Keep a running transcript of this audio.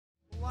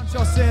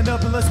Y'all stand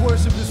up and let's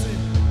worship this evening.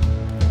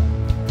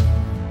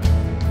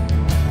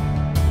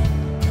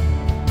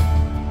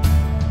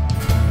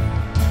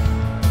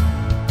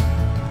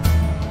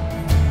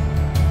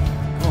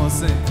 Come on,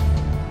 sing.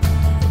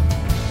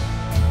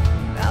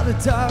 Now the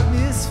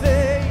darkness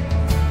fades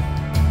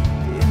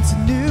into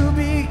new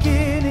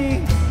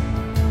beginnings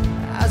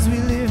as we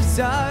lift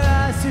our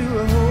eyes to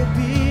a hope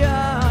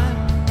beyond.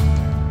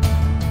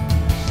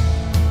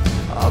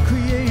 All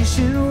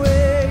creation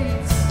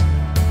waits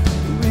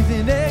with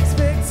an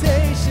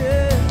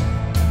expectation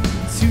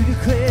to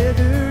declare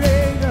the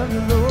reign of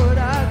the Lord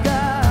our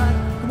God.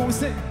 Come on, we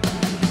sing.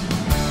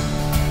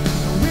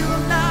 We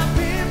will not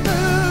be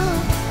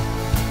moved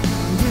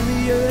when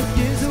the earth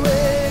gives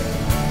way,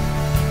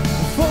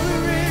 for the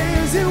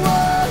risen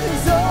one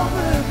is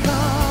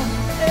overcome.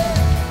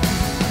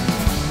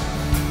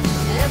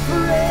 And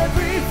for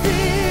every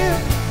fear,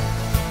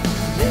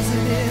 there's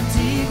an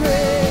empty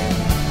grave,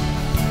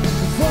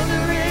 for the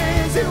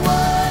risen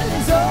one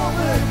is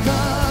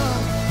overcome.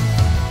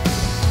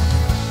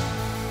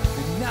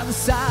 And now the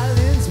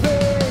silence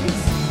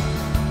breaks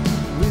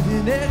with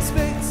an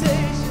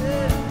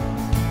expectation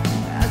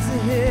as the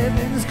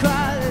heavens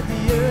cry, let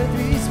the earth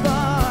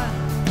respond.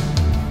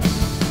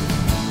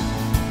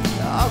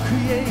 All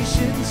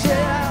creation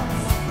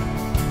shouts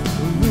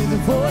with a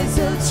voice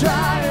of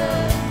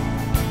triumph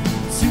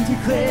to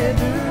declare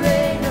the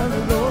reign of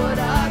the Lord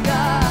our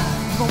God.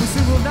 Come on, we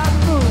sing, we'll not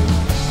move.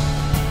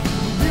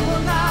 We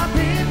will not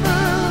be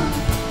moved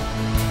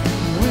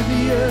when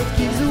the earth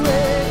gives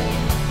way,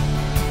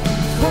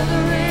 for the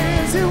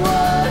risen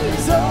one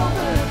is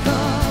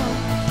overcome.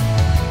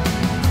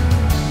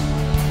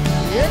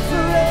 And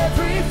for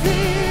every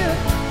fear,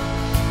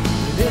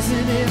 there's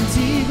an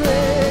empty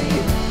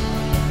grave,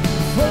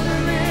 for the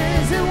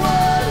risen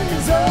one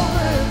is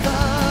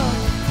overcome.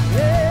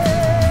 Yeah.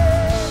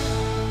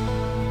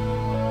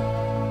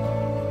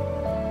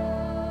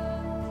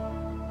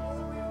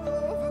 We will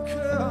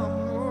overcome,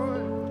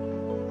 Lord.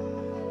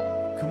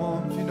 Come on,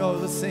 if you know,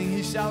 let's sing,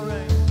 He shall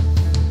reign.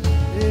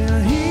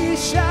 Yeah, He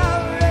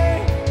shall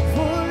reign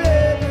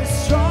forever.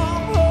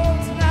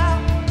 Strongholds now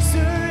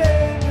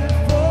surrender,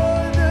 for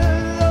the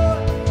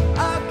Lord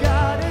our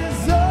God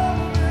is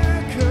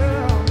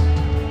overcome.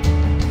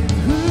 And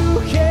who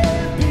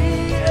can be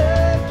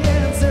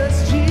against us?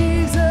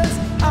 Jesus,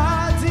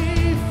 our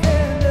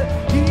defender.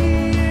 He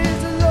is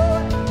the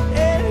Lord,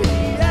 and He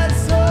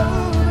has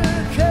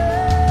overcome.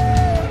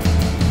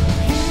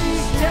 He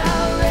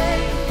shall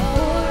reign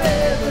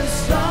forever.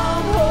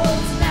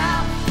 Strongholds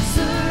now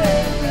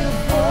surrender,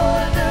 for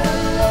the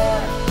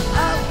Lord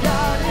our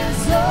God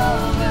is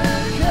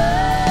overcome.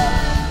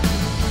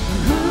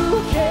 Who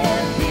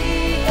can be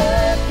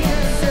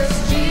against us?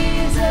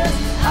 Jesus,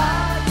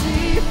 our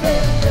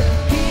defender.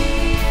 He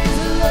is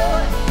the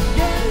Lord,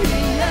 and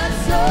He has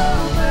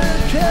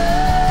overcome.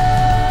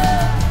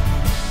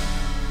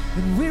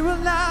 And we will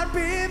not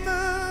be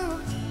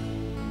moved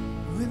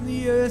when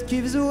the earth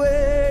gives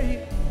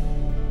way,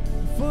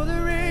 for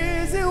the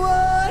risen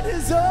one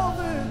is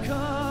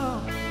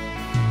overcome.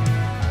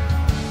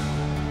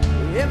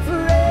 And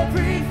for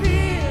every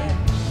fear,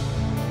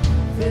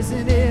 there's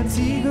an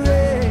empty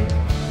grave,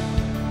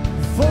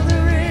 for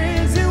the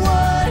risen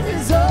one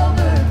is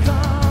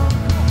overcome.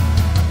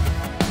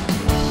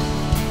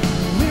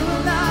 We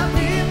will not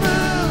be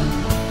moved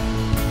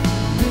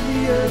when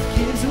the earth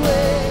gives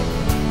way,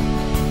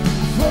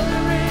 for the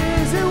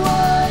risen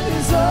one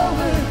is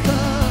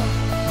overcome.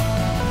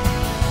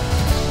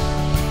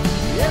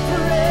 And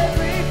for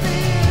every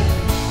fear,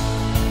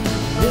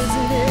 there's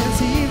an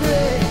empty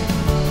grave,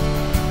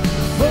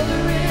 for the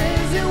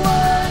risen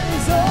one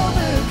is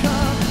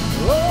overcome.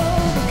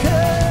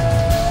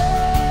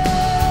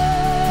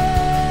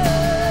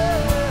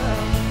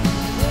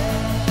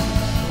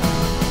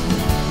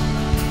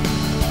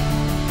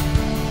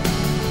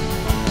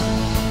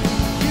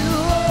 You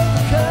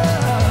overcome.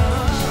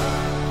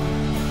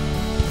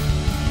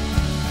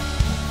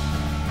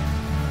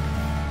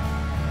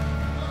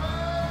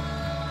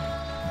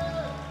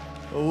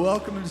 Well,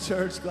 welcome to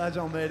church. Glad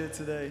y'all made it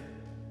today.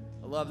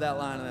 I love that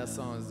line of that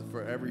song. Is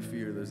for every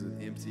fear, there's an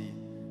empty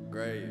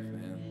grave,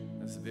 man.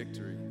 That's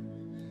victory.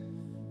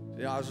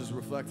 Yeah, I was just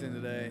reflecting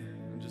today.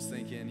 I'm just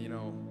thinking,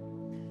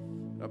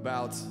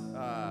 about,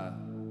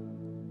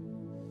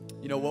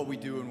 what we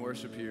do in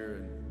worship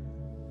here,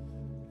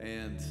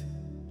 and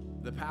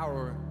the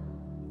power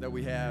that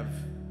we have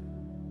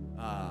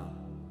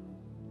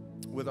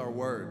with our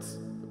words,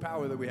 the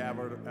power that we have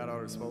at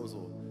our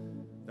disposal.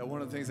 That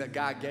one of the things that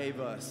God gave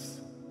us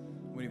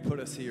when He put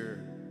us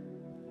here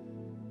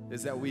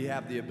is that we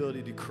have the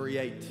ability to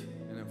create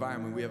an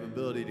environment. We have the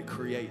ability to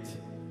create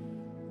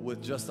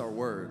with just our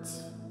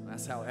words.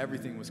 That's how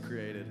everything was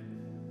created.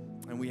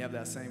 And we have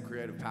that same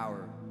creative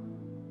power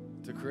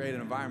to create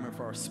an environment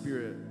for our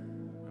spirit,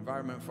 an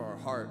environment for our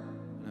heart,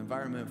 an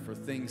environment for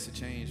things to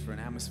change, for an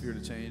atmosphere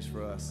to change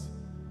for us,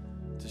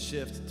 to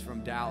shift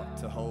from doubt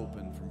to hope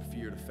and from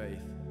fear to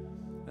faith.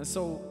 And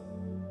so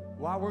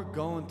while we're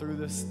going through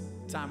this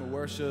time of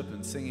worship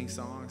and singing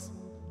songs,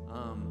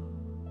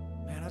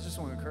 man, I just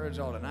want to encourage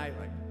y'all tonight,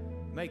 like,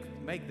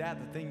 make that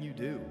the thing you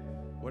do.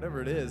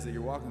 Whatever it is that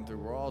you're walking through,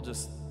 we're all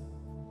just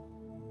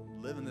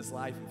living this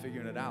life and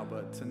figuring it out.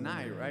 But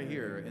tonight, right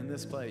here, in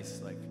this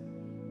place, like,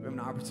 we have an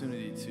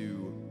opportunity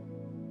to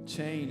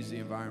change the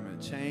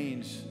environment,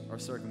 change our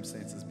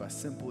circumstances by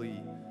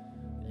simply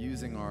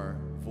using our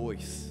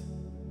voice.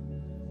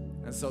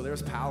 And so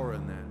there's power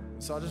in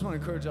that. So I just want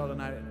to encourage y'all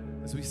tonight,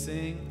 as we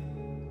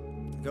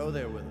sing, go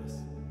there with us.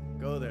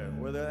 Go there.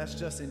 Whether that's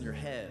just in your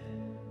head,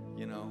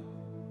 you know,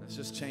 it's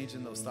just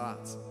changing those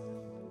thoughts.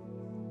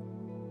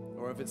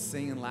 Or if it's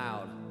singing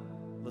loud,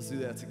 let's do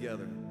that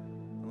together.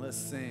 And let's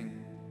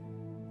sing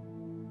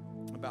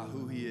about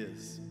who he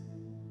is.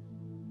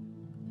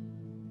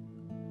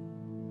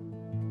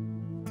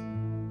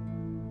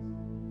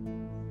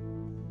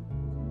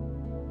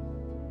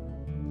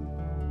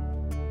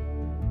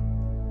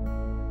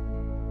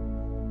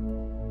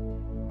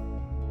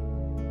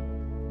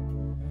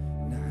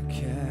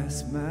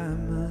 My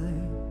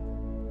mind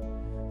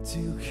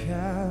to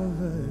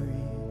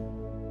Calvary,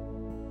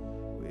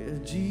 where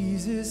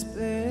Jesus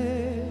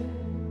bled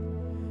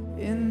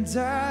and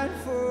died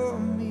for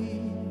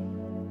me.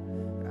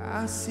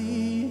 I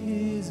see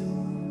his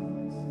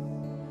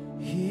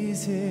wounds,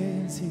 his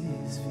hands,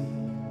 his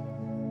feet,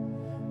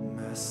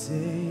 my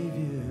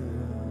Savior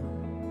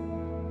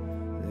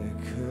on the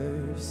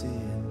cursed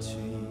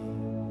tree.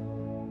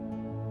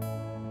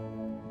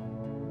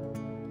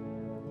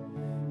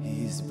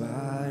 His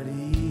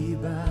body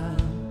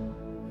bound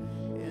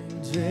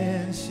and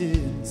drenched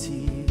in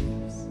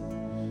tears,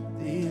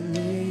 they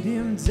laid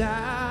him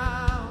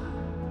down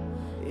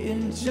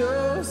in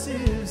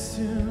Joseph's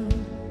tomb,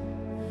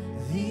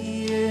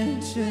 the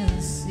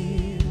entrance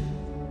sealed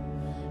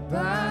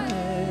by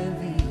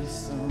heavy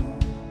stone.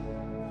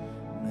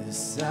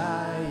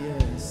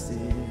 Messiah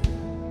still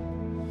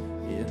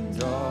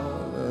and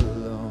all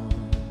alone.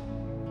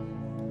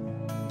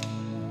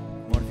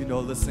 Come on, if you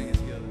know, let's sing it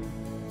together.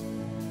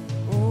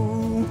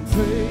 Oh,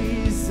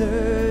 praise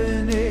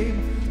the name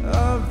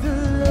of the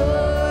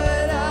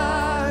Lord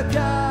our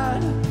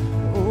God.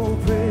 Oh,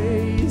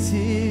 praise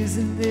his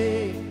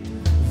name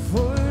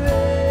forevermore.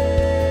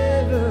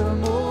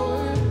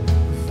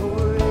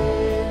 For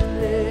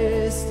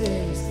endless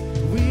days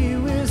we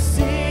will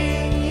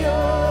sing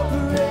your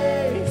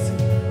praise.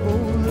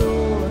 Oh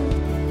Lord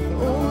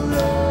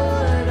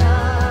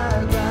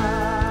our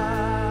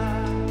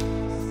God.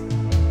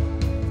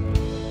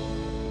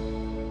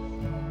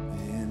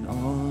 Then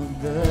on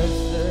the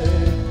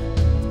third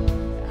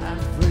and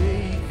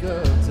break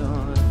of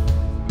dawn,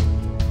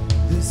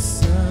 the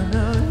Son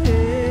of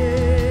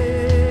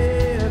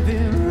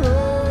Heaven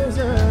rose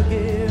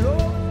again.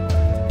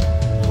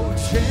 Oh,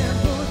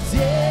 tremble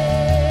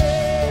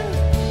death,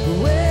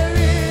 where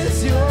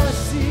is your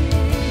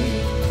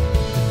sting?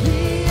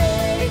 The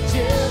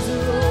angels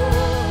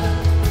roar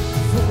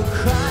for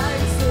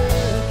Christ the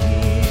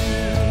King.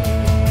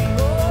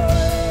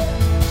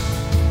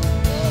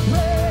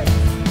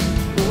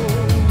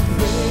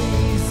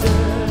 Praise the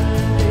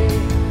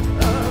name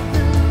of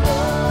the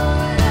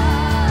Lord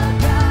our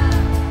God.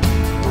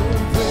 Oh,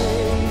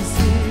 praise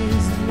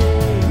his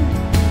name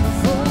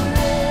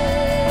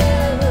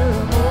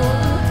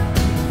forevermore.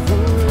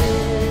 For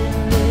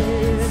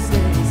endless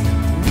days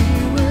we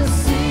will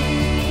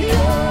sing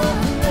your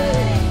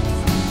praise.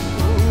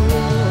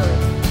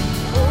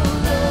 Oh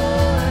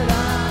Lord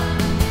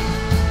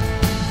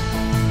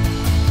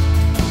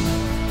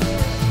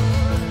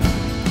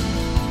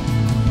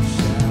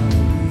shall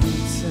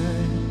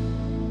return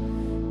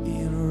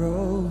in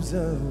robes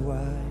of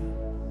white.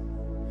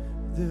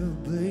 The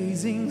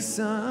blazing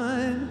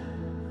sun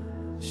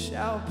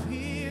shall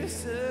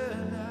pierce the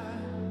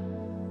night,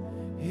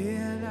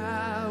 and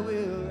I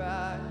will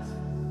rise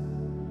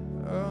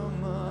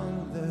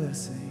among the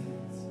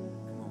saints.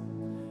 Come on,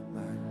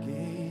 my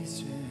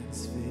gaze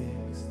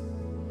transfixed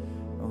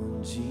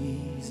on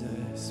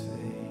Jesus'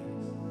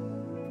 face.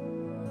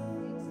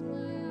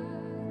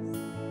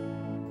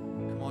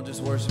 Come on,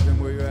 just worship him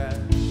where you're at.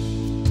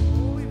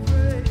 Oh, we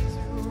praise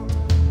you, Lord.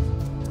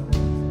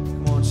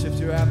 Come on, shift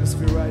your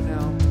atmosphere right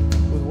now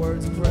with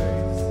words of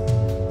praise.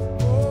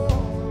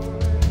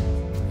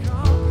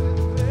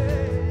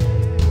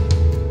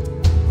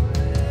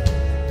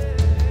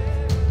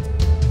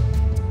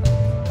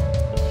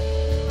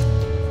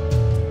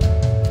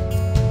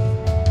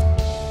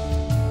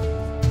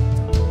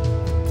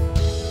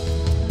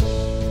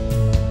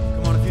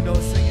 Come on, if you know,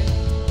 sing it.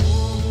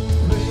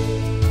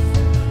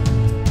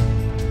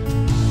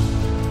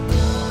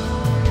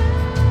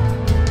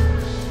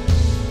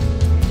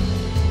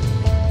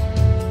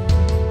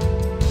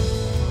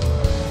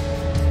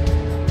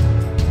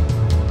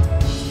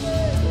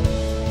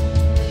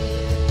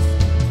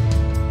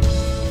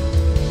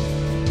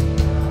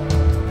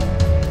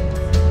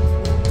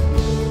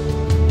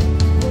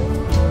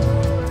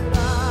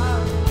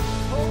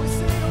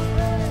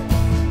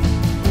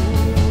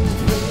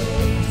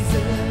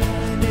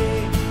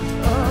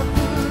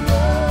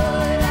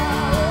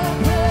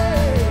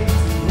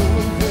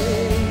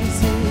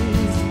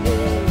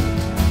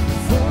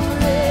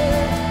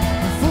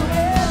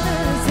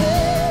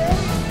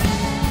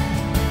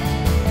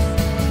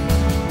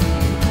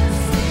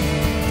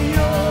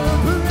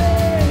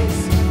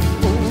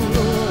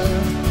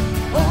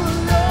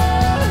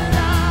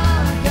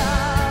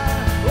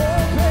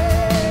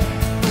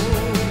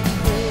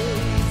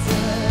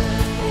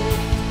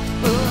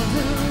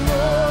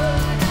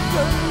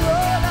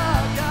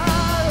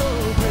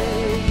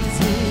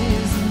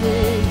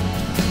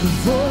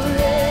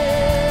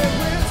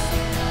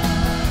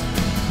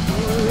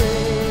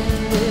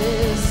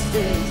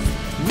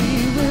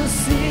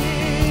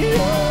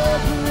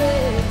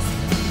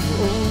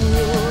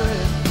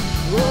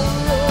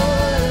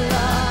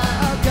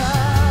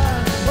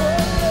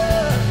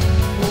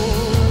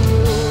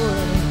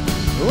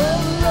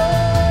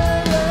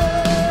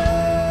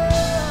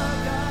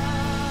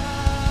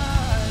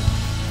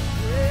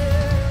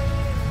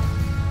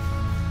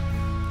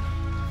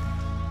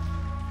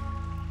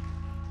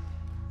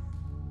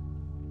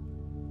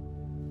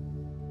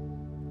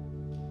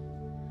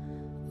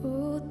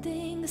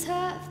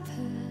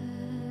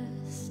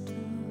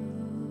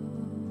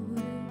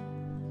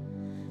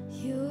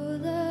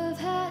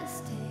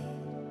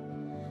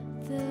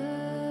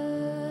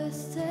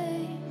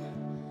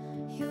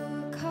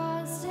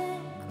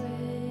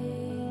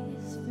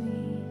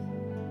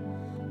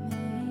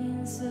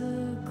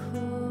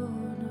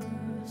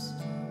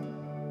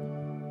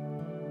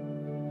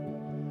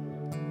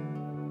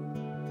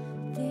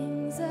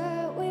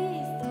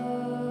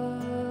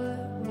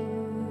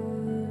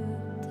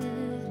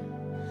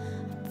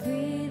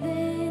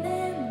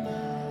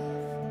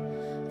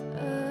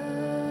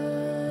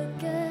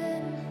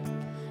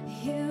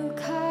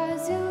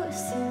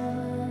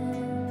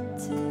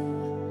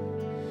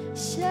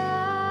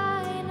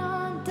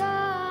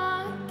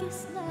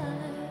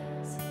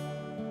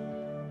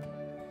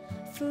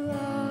 For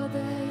all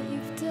that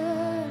you've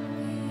done,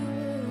 we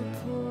will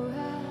pour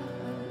out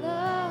our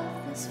love.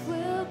 This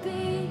will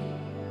be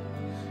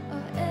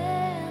our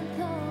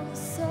anthem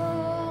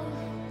song.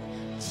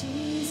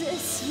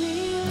 Jesus, we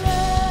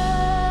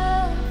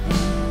love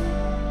you.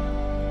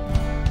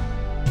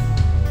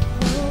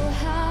 Oh,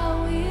 how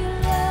we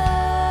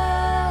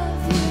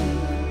love you.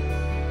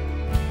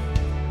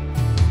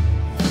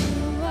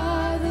 You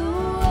are the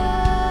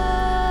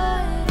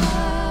one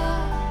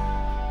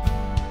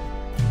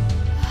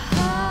our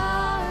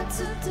heart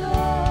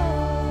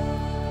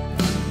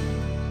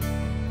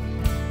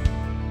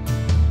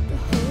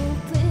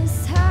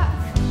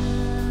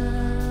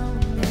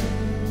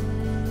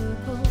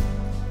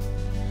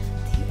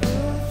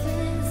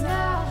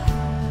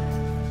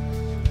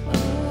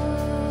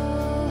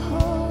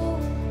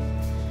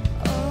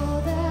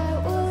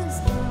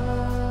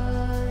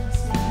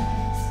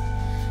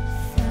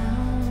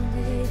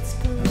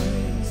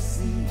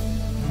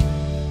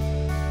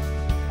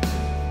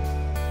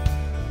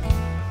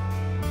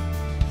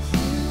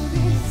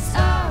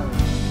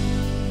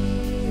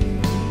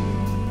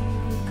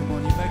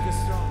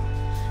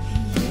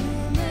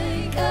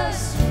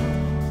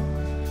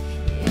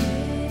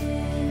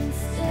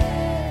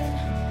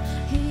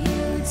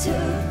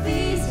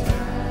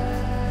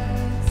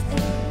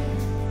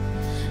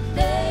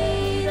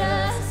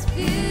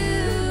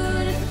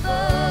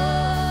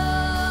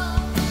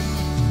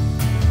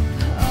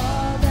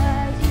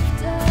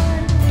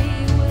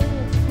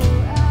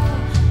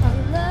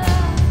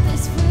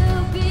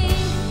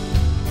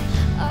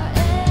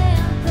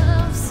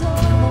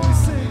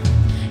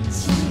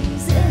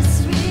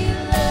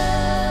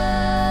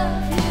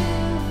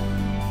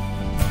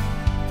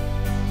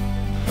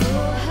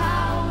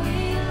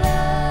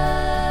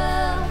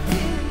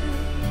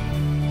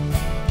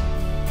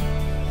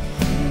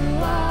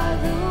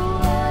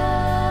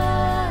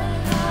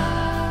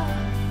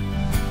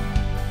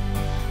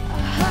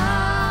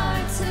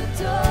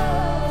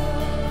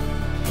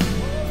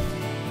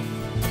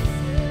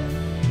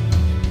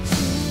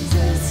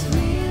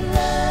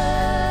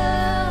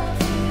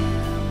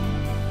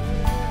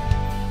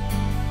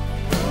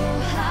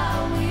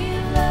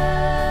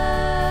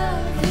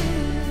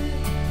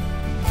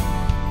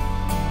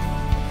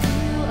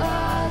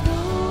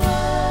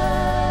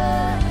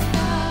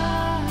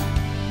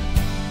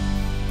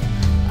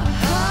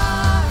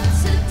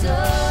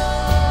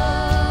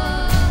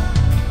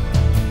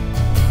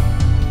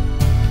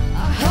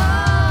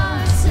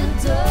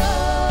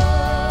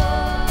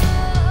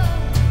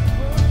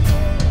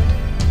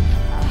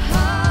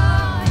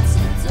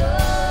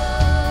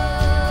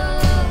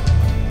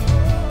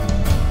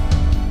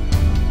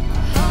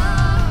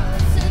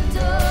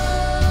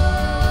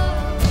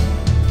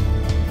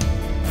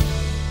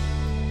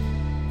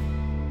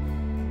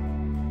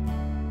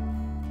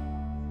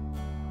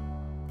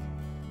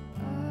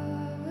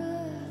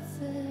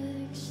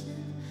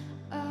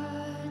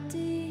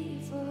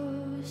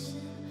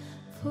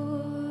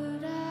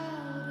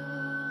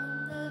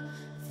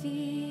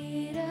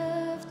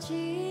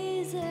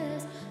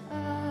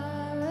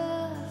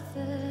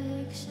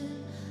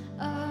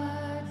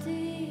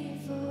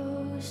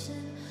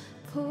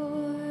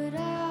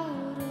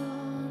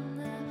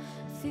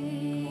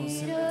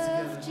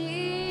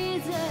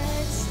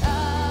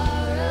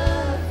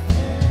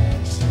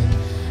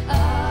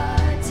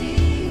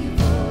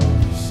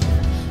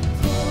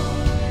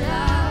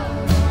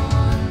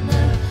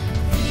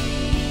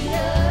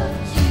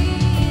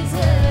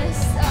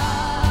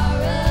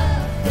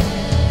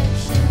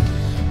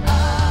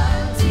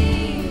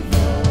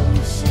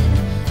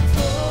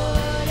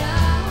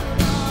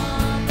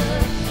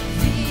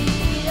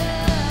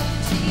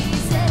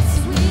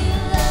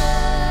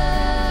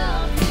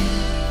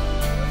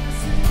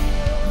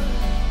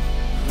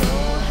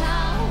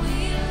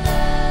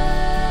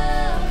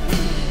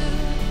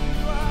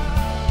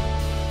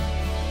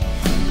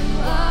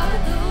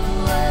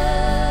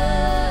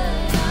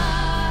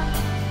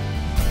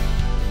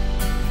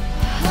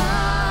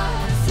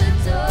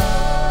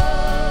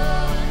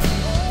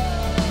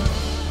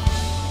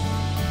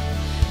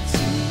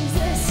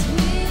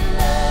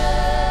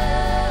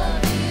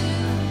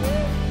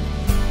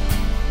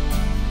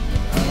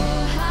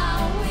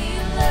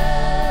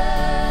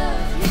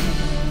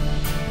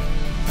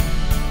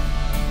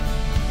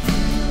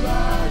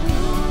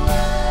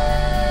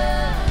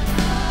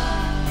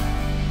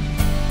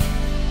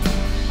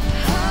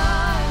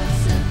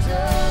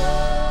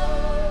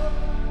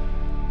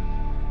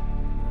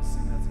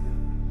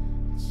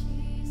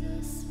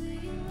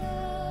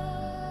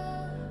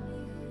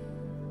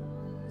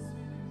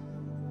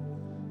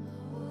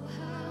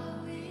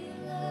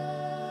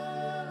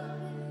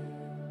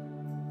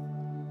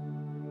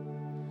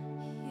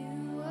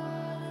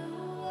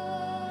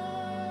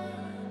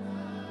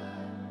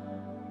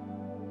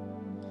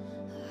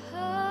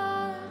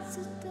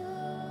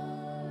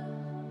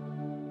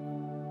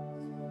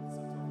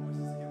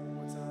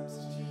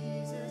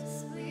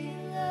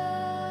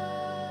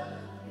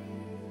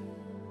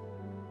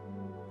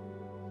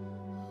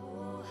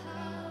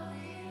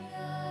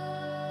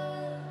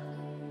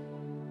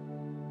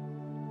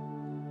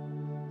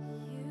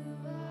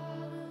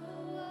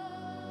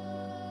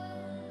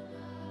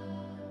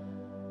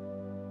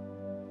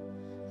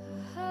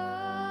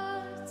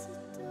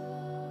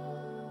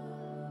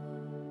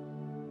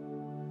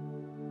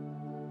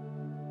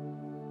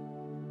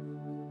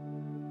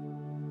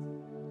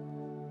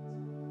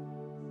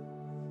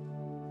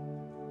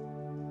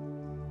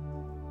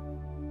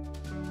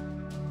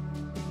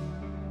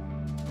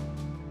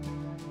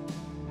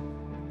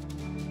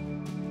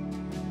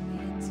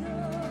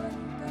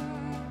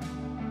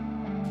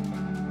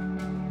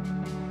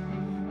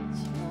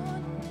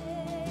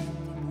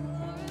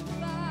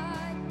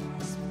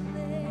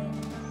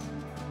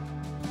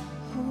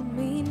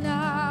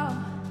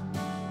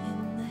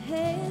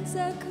hands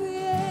that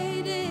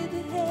created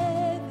the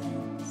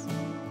heavens.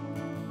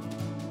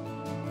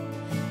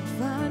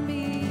 Find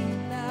me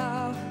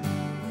now,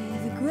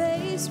 where the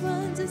grace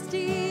runs as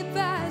deep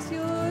as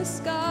your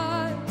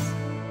scars.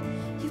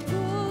 You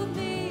pulled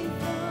me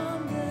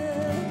from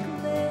the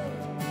clay.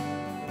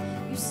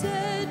 You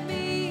set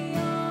me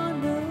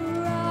on a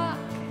rock.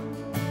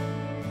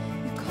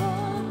 You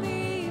called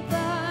me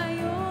by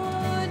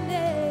your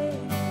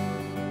name.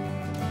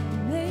 You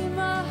made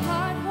my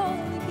heart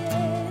whole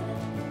again.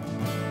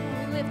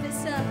 We lift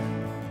this up.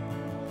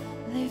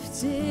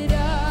 Lift it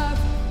up.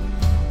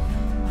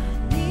 On my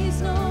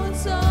knees, no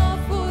one's all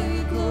for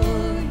your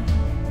glory.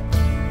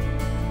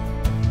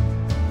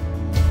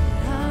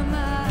 I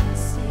might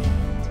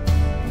stand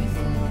with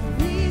all the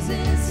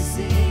reasons to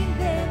sing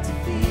and to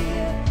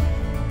fear.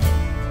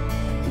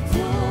 You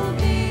pulled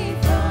me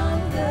from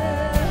the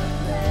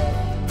clay.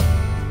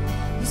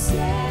 You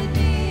set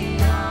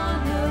me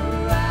on a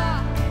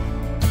rock.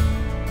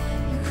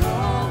 You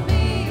called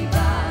me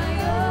by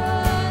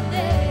your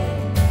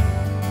name.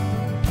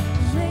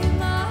 Made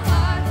my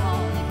heart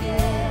whole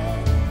again.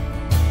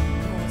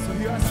 So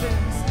here I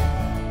stand.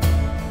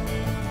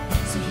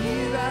 So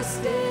here I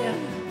stand,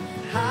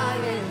 high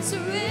and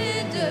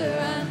Surrender,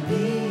 I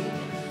need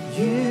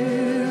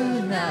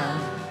you now.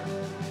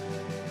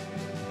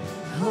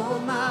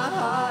 hold my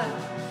heart.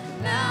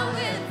 Now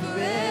and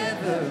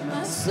forever,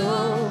 My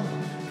soul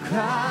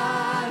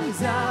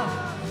cries out.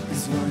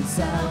 'Cause once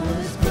I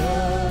was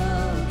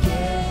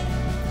broken,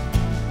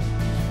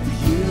 but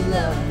you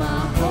love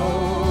my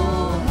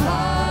whole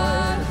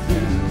heart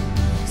through.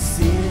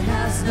 Sin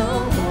has no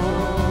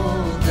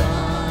hold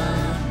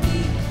on me.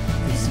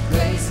 'Cause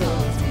grace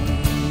holds me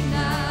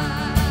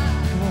now.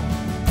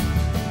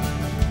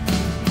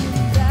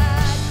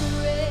 that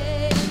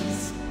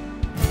grace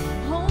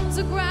owns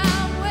the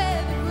ground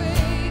where the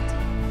great.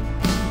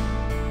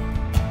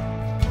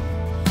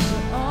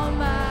 Where all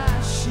my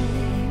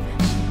shame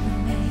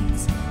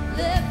remains,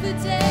 left for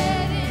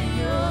dead in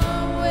your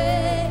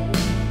way.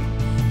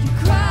 You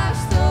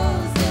crashed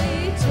those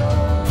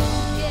age-old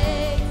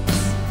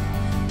gates,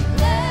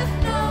 left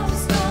no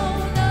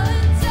stone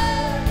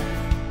unturned.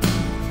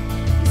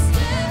 You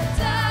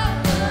stepped out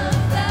of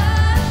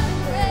that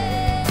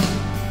grave,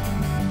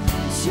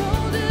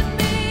 shouldered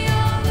me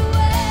all the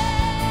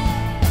way.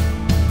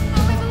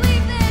 Oh, we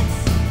believe this.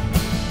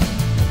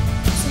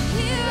 So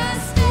here I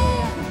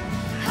stand,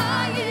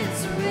 high in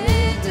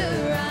surrender.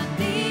 I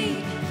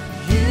need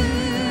you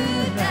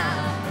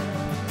now.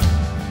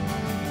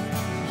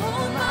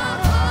 Hold my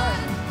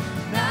heart,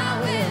 now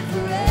and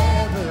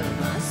forever.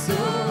 My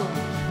soul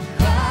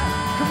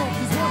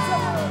cries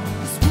out.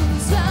 'Cause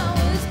once I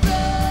was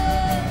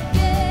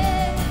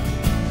broken,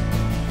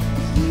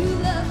 you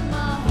left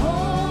my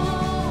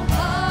whole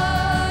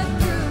heart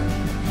through.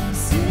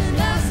 Sin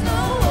has no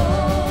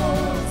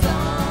hold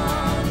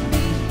on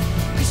me.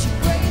 'Cause your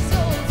grace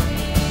holds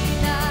me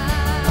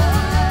now.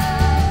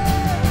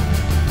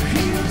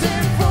 Healed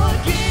and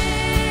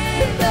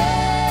forgiven.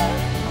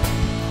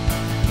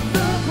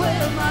 Look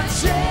where my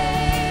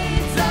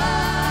chains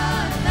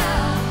are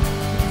now.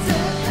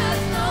 Death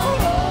has no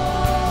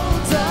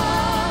hold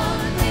on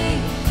me.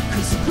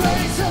 'Cause your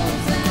grace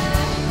holds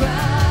that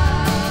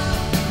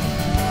ground.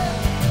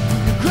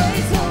 Your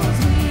grace holds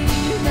me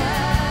now.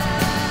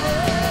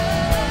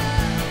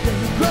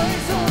 Your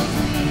grace holds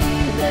me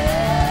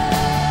there.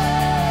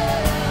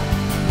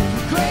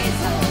 Your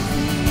grace holds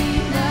me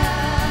now.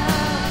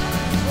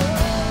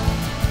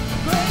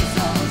 Grace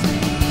holds me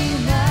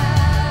now.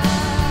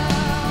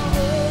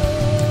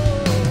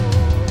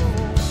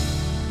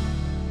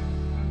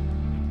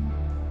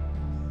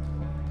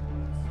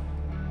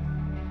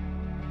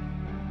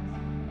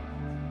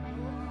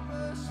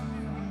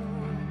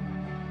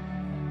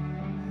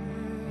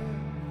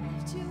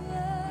 Lift you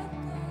up,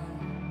 God.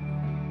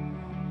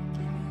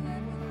 Give you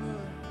everything.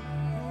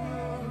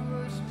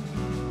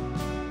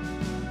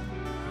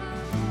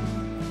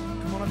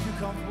 Come on, if you're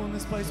comfortable in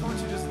this place, why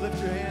don't you just lift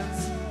your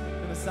hands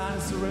in a sign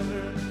of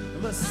surrender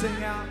and let's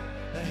sing out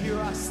that here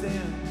I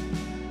stand.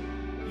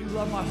 You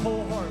love my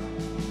whole heart,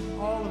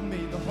 all of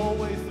me, the whole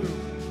way through.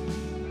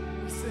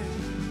 We sing.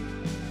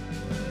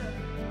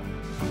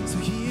 So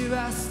here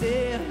I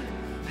stand,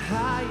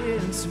 high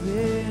in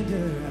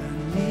surrender. I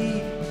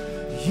need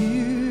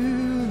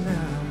you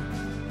now.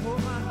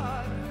 Hold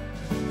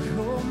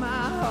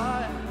my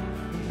heart,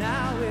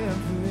 now and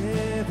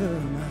forever.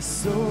 My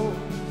soul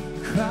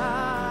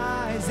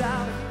cries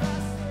out.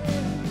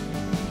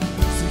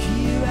 So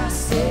here I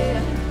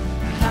stand,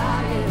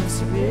 high in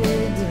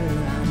surrender.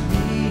 I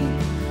need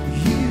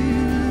you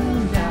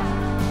now.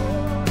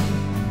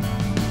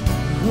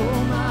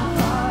 Hold my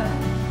heart,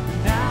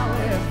 now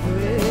and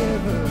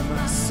forever.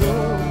 My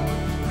soul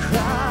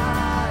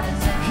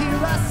cries out.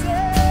 Here I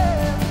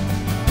stand.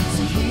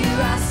 So here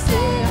I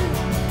stand,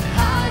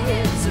 high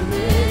in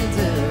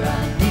surrender.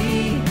 I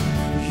need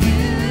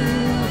you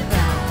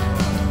now.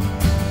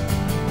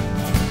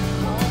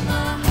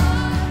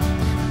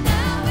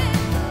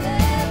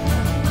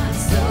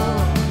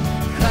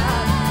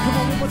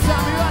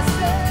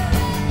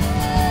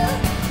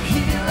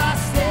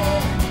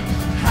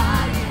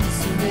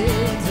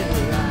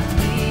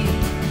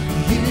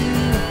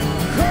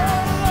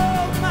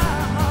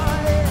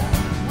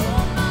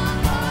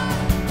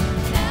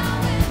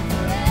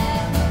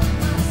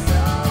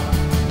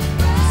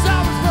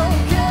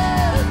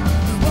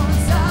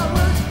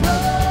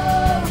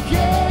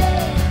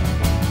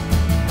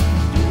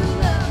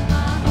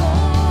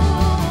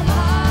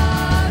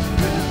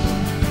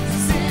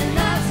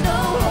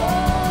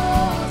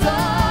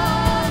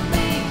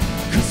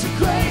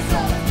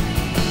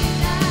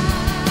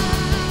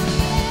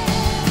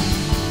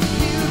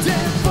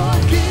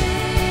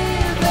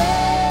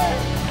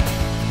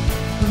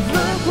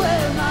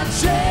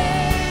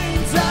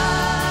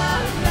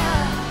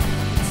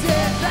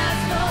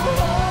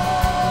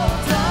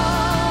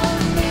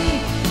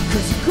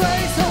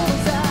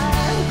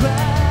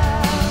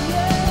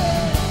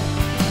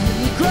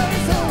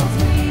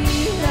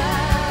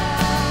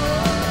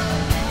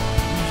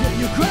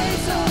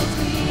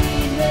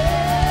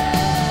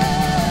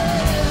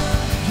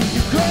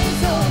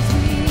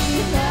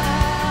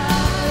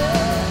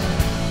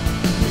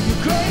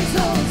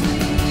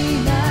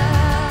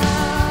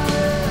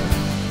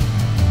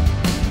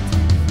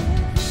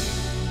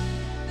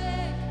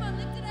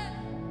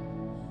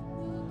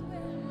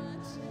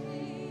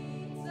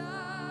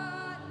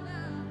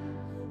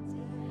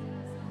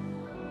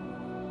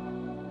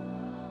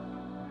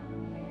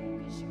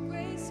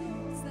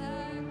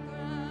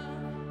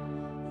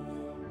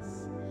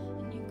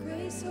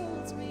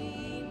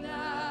 me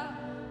now.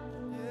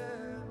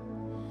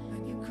 Yeah.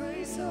 And your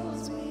grace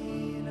holds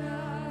me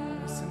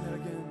now. Sing that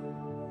again.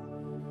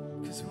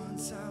 'Cause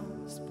once I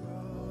was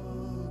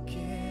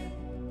broken,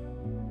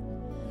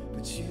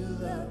 but you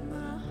love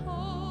My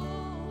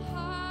whole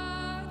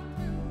heart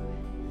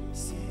through.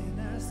 sin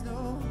has no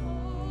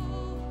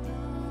hold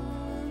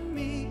on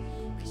me.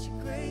 'Cause your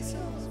grace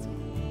holds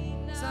me.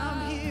 'Cause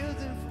I'm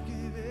healed and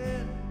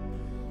forgiven.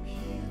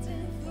 Healed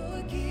and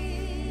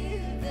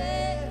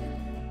forgiven.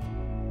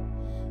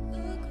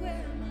 Look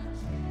where my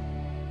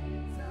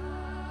chains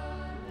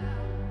are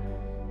now.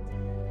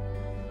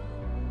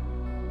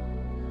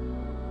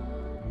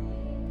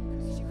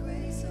 'Cause your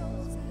grace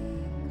holds me.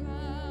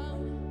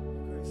 Ground.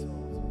 Grace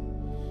holds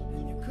me.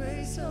 And your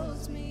grace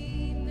holds me.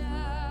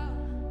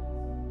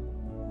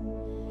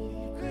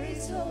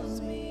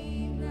 Me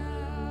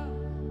now.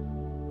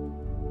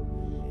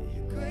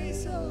 Your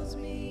grace holds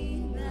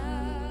me.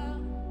 Now.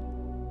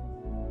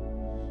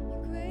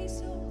 Your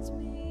grace holds me. Now. Your grace holds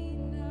me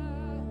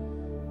now.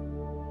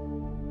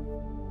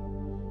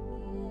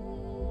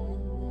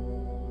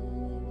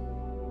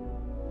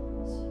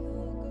 It's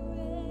your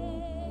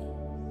grace.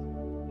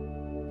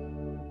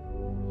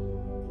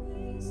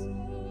 Grace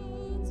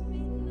holds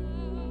me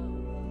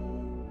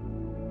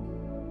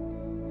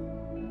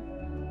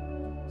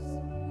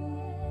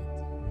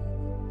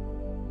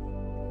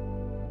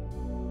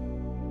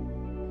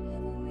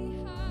Whatever we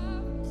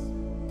have,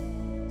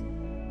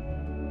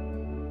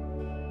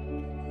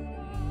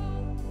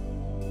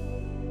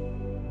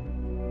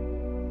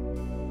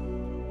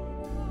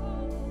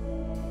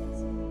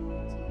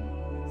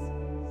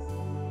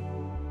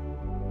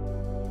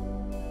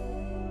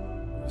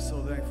 We're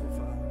so thankful,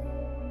 Father.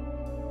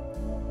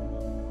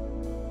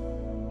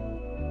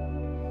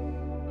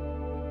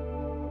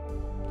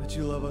 That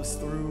you love us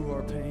through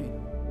our pain.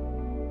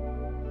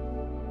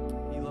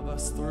 You love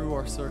us through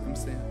our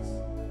circumstance.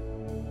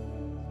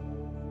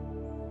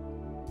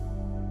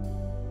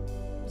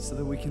 So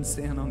that we can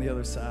stand on the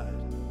other side.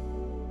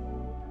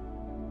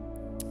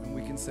 And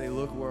we can say,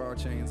 look where our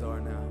chains are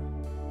now.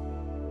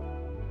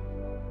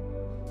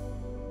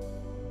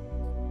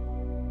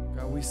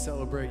 God, we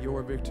celebrate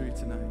your victory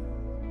tonight.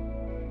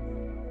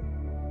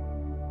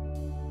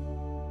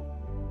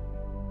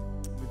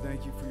 We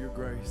thank you for your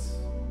grace.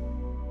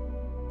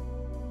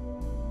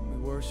 We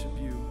worship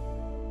you.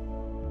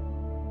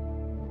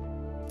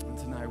 And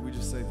tonight we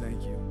just say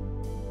thank you.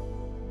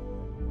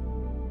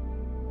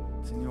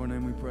 It's in your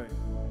name we pray.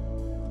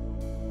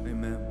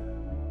 Amen.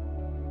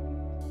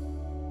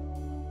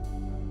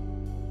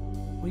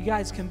 We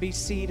guys can be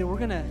seated. We're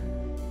gonna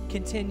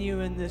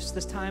continue in this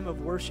time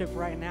of worship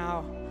right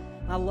now.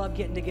 I love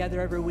getting together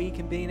every week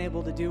and being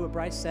able to do what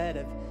Bryce said,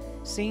 of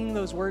singing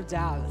those words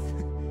out.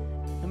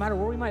 No matter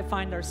where we might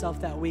find ourselves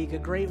that week, a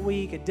great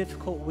week, a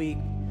difficult week,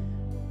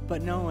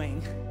 but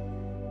knowing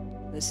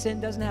that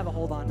sin doesn't have a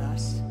hold on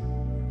us.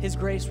 His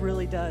grace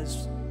really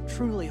does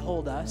truly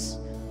hold us.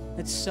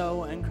 It's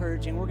so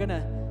encouraging. We're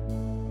gonna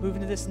move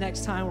into this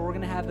next time where we're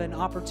gonna have an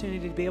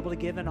opportunity to be able to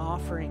give an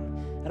offering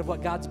out of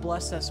what God's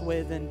blessed us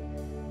with. And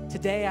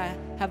today I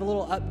have a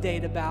little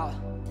update about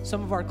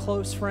some of our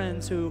close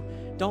friends who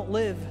don't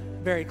live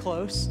very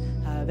close.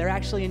 They're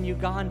actually in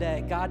Uganda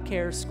at God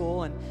Care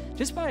School. And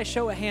just by a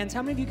show of hands,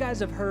 how many of you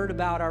guys have heard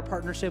about our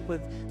partnership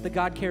with the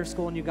God Care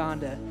School in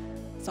Uganda?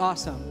 It's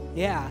awesome.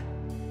 Yeah.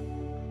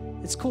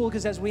 It's cool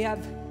because as we have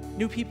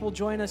new people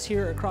join us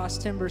here across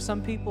Timber,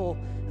 some people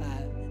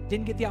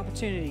didn't get the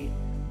opportunity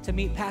to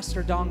meet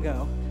Pastor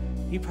Dongo.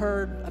 You've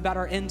heard about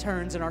our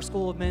interns in our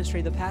School of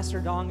Ministry, the Pastor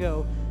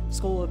Dongo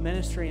School of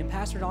Ministry. And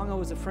Pastor Dongo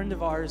was a friend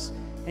of ours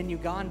in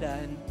Uganda.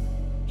 And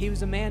he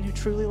was a man who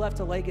truly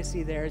left a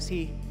legacy there as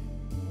he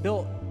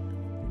built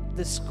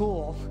the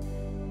school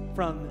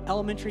from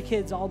elementary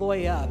kids all the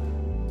way up.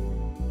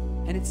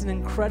 And it's an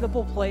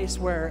incredible place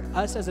where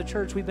us as a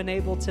church, we've been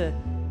able to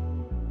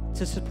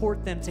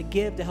support them, to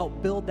give, to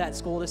help build that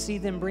school, to see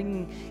them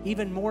bringing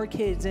even more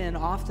kids in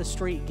off the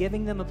street,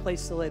 giving them a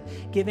place to live,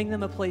 giving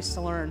them a place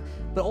to learn,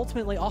 but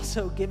ultimately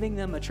also giving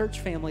them a church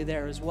family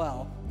there as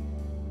well.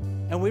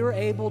 And we were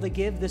able to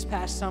give this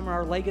past summer,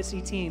 our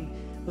legacy team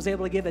was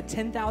able to give a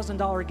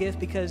 $10,000 gift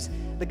because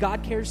the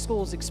God Care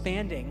School is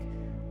expanding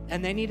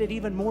and they needed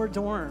even more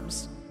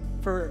dorms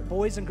for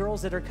boys and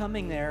girls that are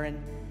coming there.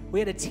 And we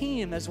had a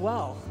team as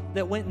well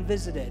that went and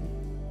visited.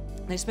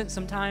 They spent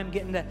some time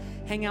getting to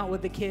hang out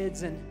with the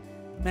kids. And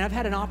man, I've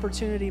had an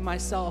opportunity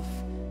myself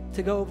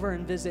to go over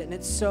and visit. And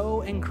it's so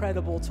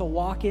incredible to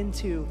walk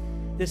into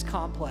this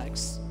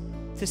complex,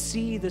 to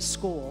see the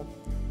school,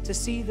 to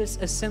see this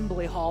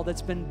assembly hall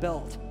that's been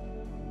built.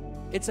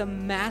 It's a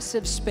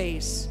massive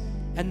space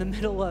in the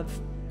middle of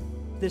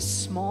this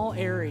small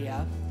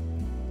area.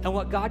 And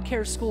what God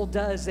Care School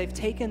does, they've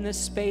taken this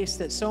space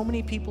that so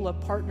many people have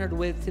partnered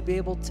with to be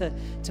able to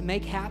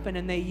make happen,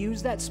 and they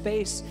use that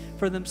space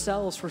for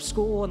themselves, for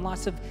school and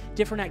lots of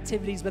different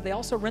activities, but they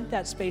also rent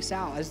that space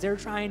out as they're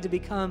trying to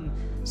become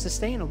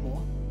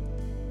sustainable.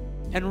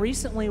 And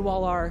recently,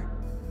 while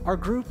our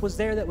group was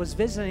there that was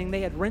visiting,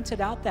 they had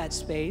rented out that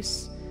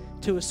space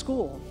to a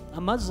school, a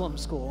Muslim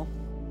school.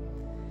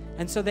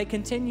 And so they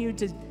continued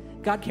to,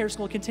 God Care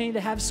School continued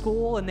to have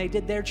school, and they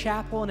did their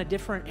chapel in a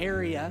different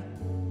area.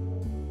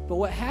 But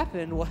what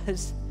happened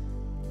was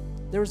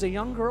there was a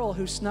young girl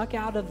who snuck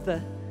out of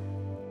the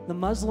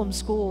Muslim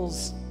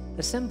school's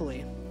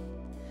assembly.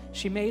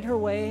 She made her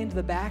way into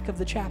the back of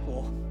the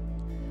chapel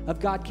of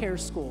God Care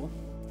School,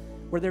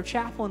 where their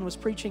chaplain was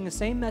preaching the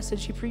same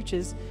message he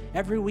preaches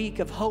every week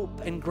of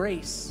hope and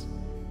grace,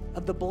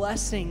 of the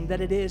blessing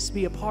that it is to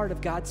be a part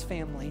of God's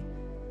family,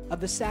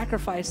 of the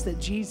sacrifice that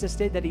Jesus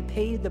did, that he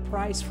paid the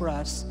price for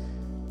us,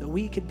 that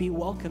we could be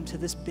welcome to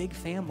this big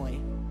family.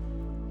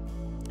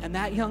 And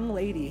that young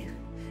lady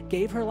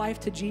gave her life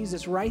to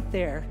Jesus right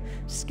there,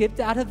 skipped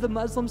out of the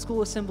Muslim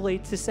school assembly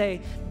to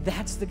say,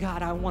 that's the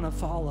God I want to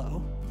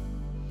follow.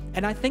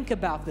 And I think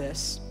about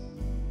this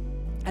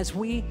as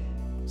we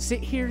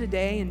sit here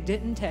today in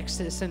Denton,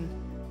 Texas, and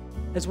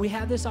as we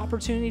have this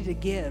opportunity to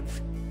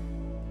give,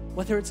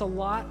 whether it's a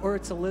lot or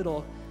it's a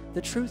little,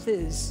 the truth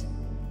is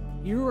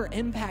you are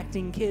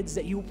impacting kids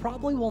that you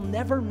probably will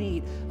never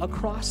meet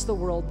across the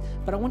world.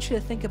 But I want you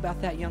to think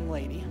about that young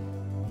lady.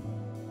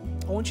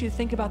 I want you to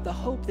think about the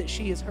hope that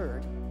she has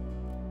heard.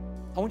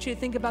 I want you to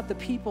think about the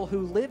people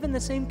who live in the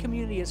same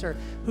community as her,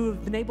 who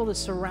have been able to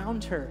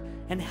surround her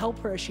and help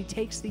her as she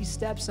takes these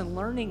steps and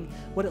learning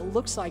what it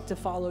looks like to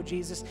follow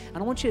Jesus. And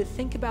I want you to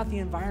think about the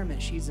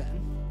environment she's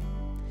in.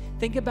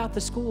 Think about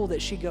the school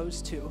that she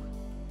goes to.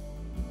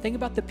 Think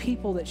about the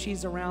people that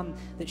she's around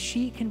that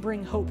she can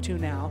bring hope to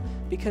now,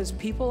 because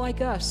people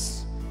like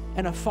us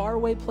in a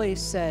faraway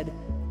place said,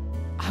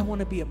 I want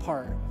to be a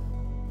part.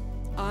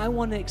 I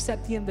want to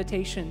accept the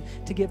invitation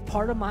to give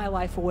part of my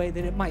life away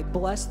that it might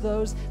bless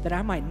those that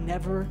I might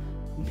never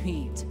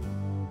meet.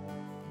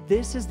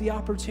 This is the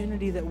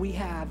opportunity that we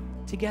have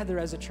together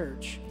as a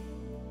church.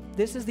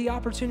 This is the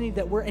opportunity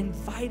that we're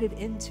invited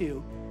into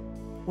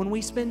when we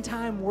spend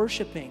time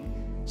worshiping,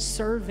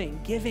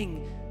 serving, giving,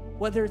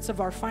 whether it's of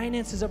our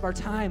finances, of our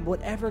time,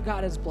 whatever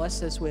God has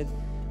blessed us with.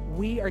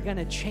 We are going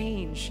to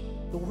change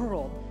the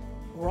world.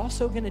 We're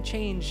also going to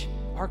change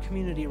our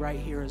community right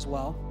here as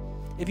well.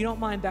 If you don't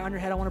mind bowing your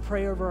head, I want to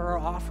pray over our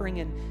offering,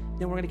 and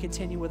then we're going to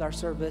continue with our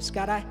service.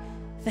 God, I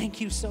thank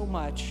you so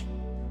much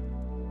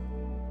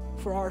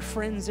for our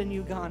friends in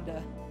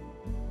Uganda.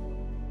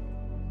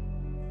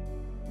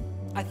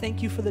 I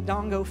thank you for the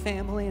Dongo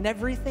family and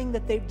everything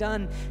that they've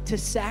done to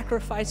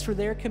sacrifice for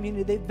their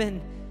community. They've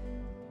been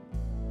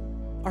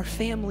our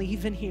family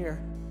even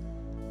here.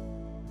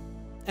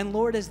 And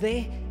Lord, as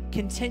they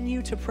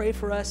continue to pray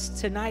for us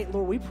tonight,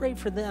 Lord, we pray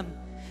for them,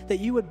 that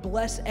you would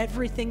bless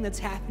everything that's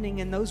happening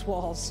in those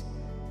walls.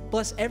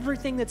 Bless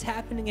everything that's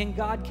happening in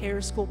God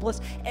Care School. Bless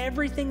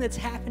everything that's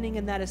happening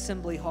in that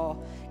assembly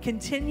hall.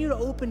 Continue to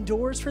open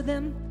doors for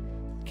them.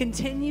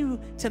 Continue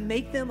to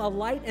make them a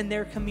light in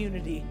their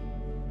community.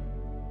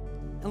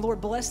 And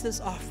Lord, bless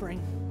this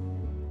offering.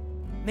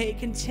 May it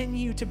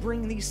continue to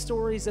bring these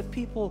stories of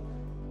people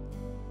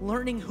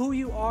learning who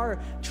you are,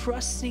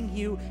 trusting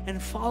you,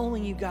 and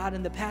following you, God,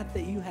 in the path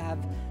that you have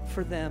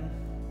for them.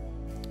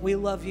 We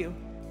love you.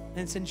 And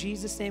it's in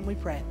Jesus' name we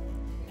pray.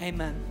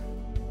 Amen.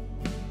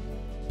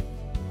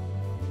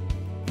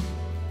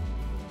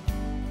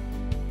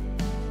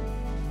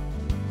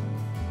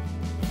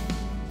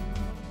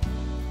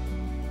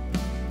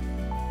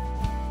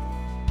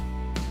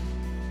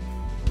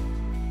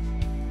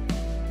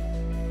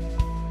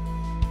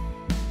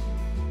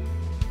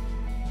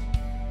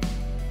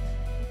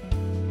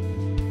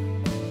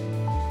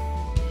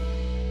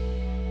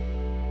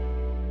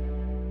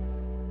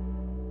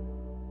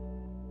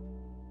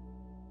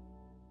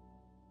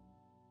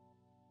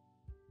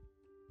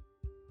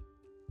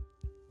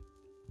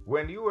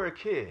 When you were a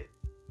kid,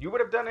 you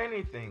would have done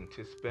anything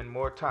to spend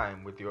more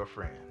time with your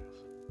friends.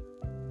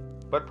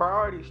 But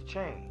priorities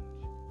change,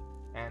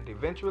 and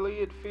eventually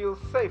it feels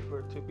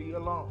safer to be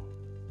alone.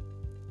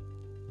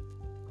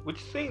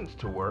 Which seems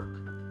to work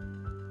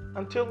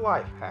until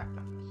life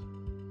happens.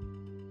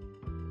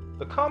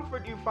 The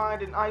comfort you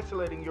find in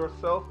isolating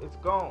yourself is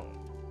gone.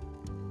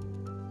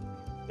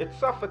 It's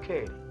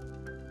suffocating.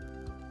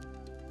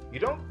 You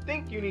don't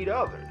think you need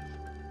others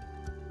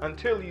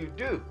until you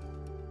do.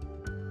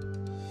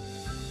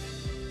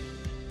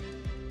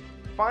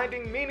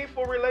 Finding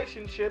meaningful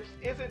relationships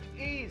isn't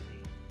easy.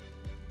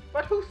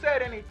 But who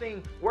said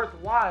anything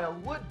worthwhile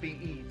would be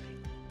easy?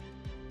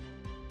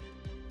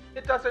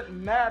 It doesn't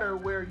matter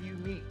where you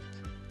meet.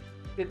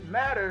 It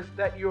matters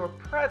that you're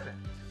present.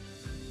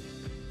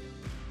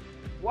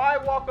 Why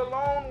walk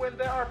alone when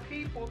there are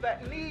people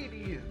that need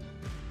you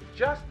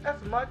just as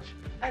much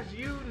as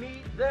you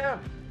need them?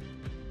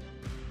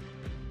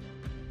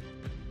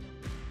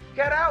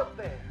 Get out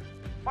there.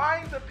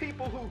 Find the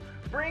people who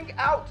bring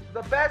out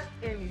the best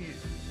in you.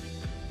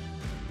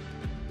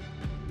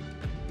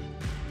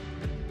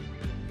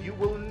 You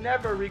will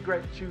never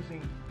regret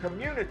choosing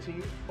community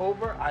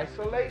over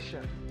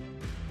isolation.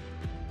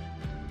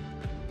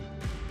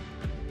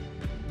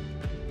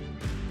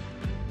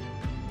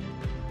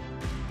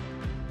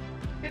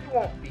 It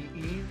won't be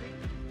easy.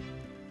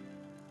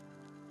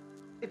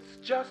 It's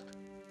just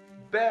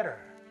better.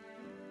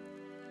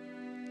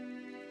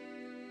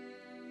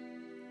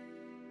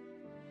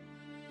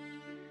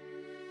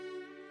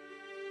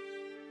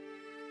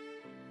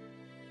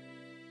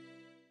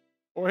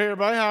 Well, hey,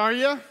 everybody, how are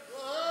you?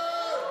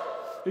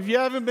 If you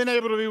haven't been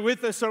able to be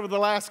with us over the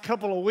last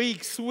couple of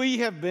weeks, we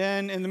have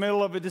been in the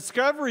middle of a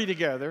discovery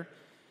together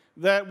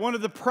that one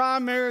of the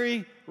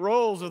primary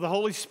roles of the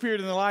Holy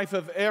Spirit in the life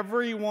of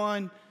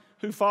everyone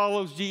who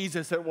follows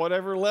Jesus at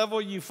whatever level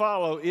you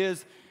follow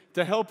is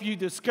to help you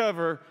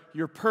discover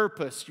your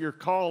purpose, your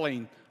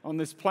calling on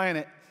this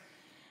planet.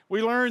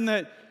 We learned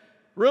that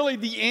really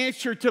the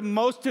answer to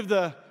most of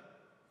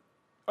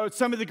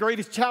some of the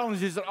greatest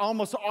challenges that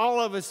almost all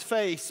of us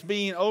face,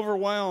 being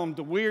overwhelmed,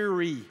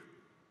 weary,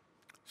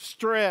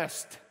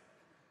 stressed,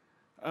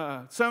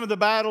 some of the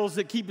battles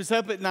that keep us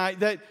up at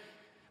night, that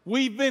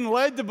we've been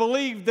led to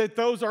believe that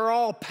those are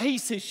all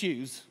pace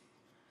issues.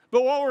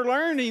 But what we're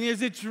learning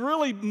is it's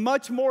really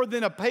much more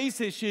than a pace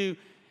issue.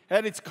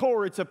 At its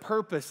core, it's a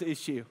purpose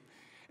issue.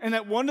 And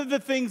that one of the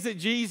things that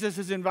Jesus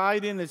is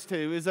inviting us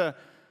to is a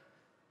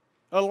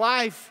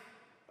life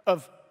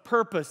of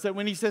purpose. That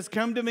when he says,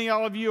 come to me,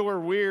 all of you who are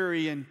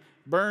weary and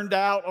burned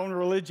out on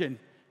religion,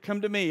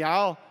 come to me.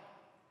 I'll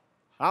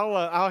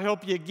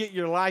help you get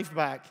your life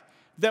back.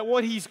 That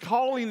what he's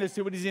calling us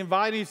to, what he's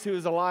inviting us to,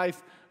 is a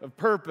life of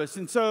purpose.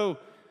 And so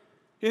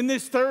in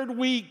this third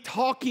week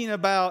talking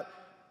about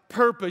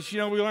purpose,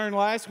 we learned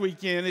last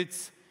weekend,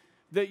 it's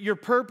that your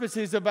purpose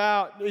is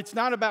it's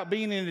not about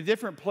being in a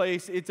different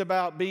place, it's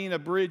about being a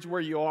bridge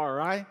where you are,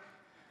 right?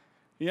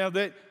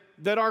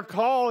 That our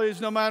call is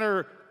no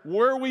matter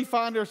where we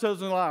find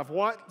ourselves in life,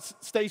 what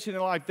station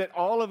in life, that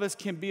all of us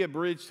can be a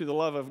bridge to the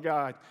love of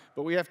God,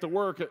 but we have to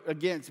work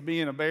against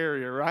being a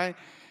barrier, right?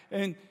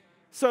 And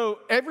so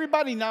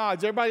everybody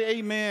nods, everybody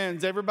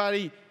amens,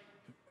 everybody,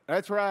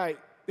 that's right.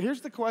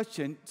 Here's the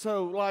question.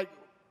 So,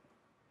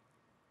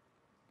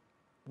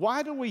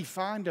 why do we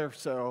find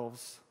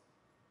ourselves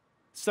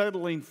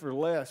settling for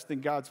less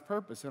than God's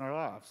purpose in our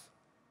lives?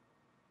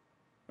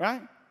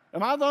 Right?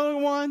 Am I the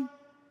only one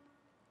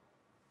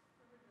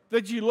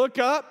that you look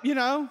up,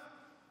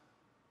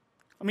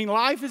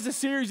 life is a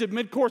series of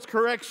mid-course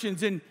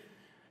corrections, and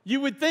you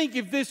would think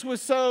if this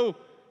was so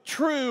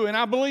true, and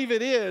I believe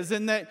it is,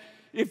 and that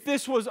if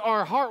this was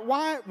our heart,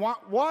 why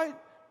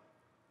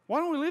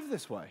don't we live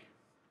this way?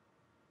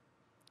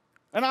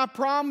 And I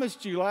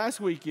promised you last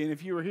weekend,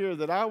 if you were here,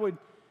 that I would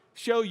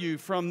show you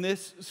from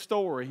this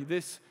story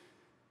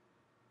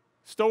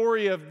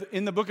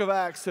in the book of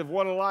Acts of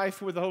what a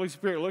life with the Holy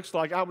Spirit looks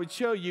like. I would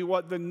show you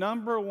what the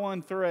number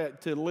one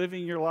threat to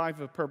living your life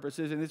of purpose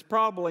is, and it's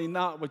probably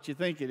not what you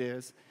think it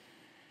is.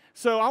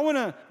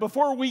 So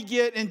before we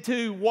get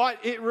into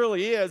what it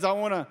really is, I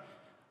want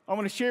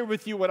to share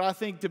with you what I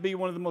think to be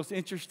one of the most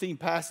interesting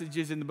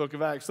passages in the book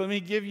of Acts. Let me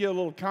give you a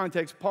little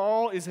context.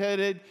 Paul is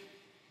headed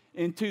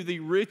into the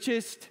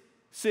richest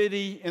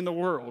city in the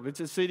world. It's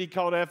a city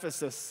called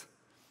Ephesus.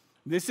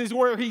 This is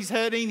where he's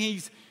heading.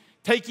 He's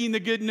taking the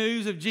good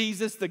news of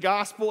Jesus, the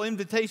gospel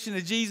invitation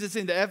of Jesus,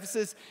 into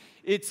Ephesus.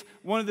 It's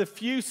one of the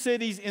few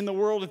cities in the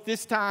world at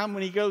this time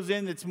when he goes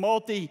in that's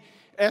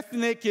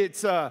multi-ethnic.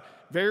 It's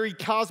very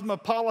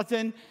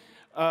cosmopolitan.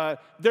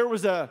 There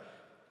was a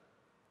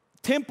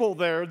temple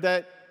there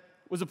that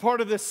was a part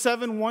of the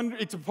seven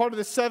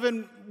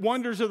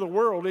wonders of the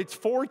world. It's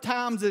 4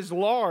 times as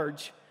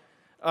large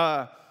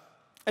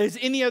as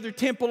any other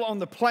temple on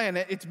the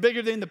planet. It's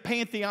bigger than the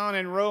Pantheon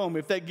in Rome,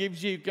 if that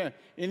gives you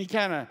any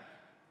kind of,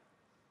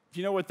 if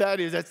you know what that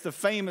is, that's the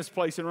famous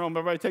place in Rome.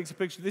 Everybody takes a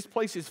picture. This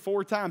place is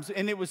 4 times,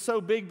 and it was so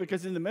big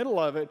because in the middle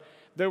of it,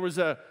 there was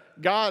a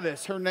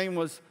goddess. Her name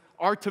was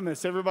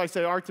Artemis. Everybody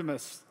say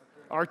Artemis.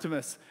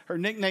 Artemis. Her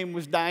nickname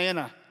was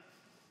Diana.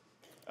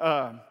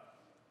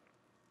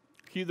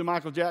 Cue the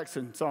Michael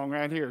Jackson song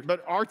right here.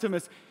 But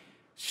Artemis,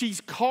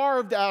 she's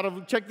carved out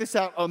of, check this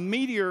out, a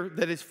meteor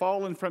that has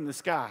fallen from the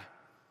sky.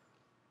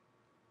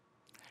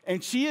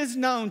 And she is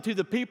known to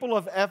the people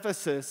of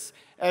Ephesus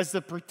as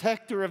the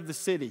protector of the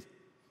city.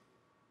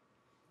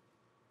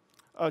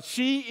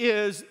 She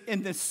is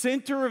in the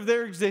center of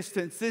their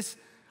existence. This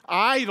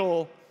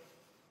idol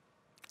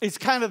is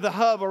kind of the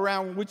hub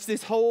around which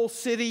this whole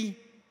city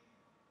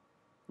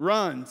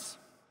runs.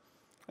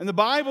 And the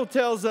Bible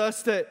tells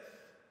us that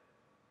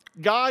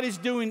God is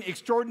doing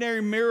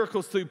extraordinary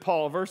miracles through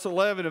Paul. Verse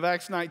 11 of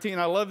Acts 19,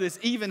 I love this.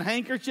 Even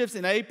handkerchiefs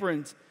and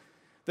aprons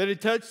that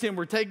had touched him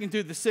were taken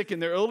to the sick,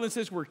 and their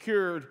illnesses were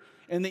cured,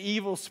 and the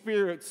evil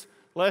spirits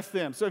left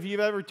them. So if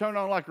you've ever turned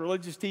on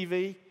religious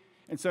TV,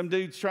 and some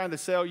dude's trying to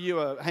sell you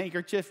a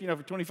handkerchief, for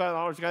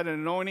 $25, got an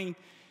anointing,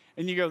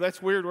 and you go,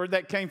 that's weird, where'd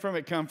that came from?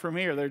 It come from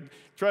here.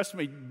 Trust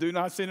me, do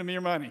not send them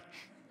your money.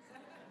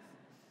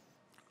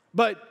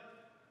 But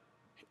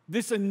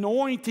this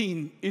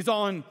anointing is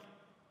on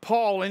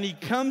Paul, and he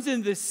comes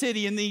into the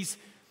city, and these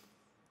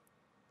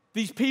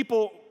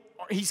people,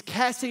 he's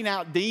casting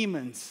out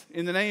demons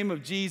in the name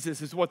of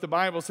Jesus, is what the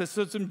Bible says.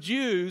 So some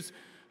Jews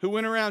who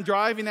went around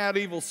driving out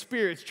evil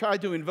spirits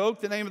tried to invoke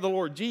the name of the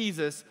Lord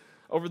Jesus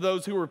over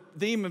those who were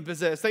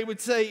demon-possessed. They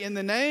would say, in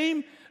the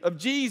name of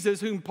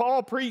Jesus, whom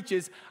Paul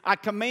preaches, I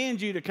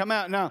command you to come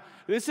out. Now,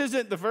 this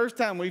isn't the first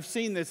time we've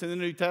seen this in the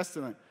New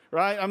Testament,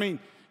 right?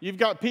 You've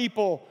got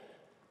people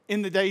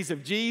in the days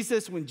of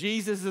Jesus, when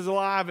Jesus is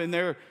alive, and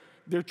they're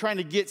they're trying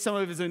to get some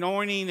of his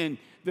anointing, and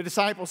the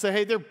disciples say,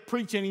 hey, they're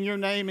preaching in your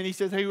name. And he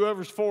says, hey,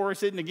 whoever's for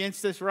us isn't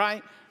against us,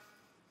 right?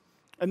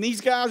 And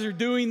these guys are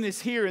doing this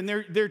here, and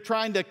they're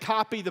trying to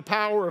copy the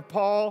power of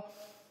Paul.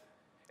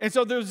 And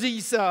so there's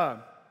these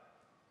 7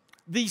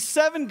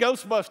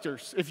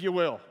 Ghostbusters, if you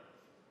will.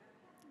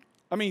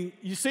 I mean,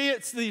 you see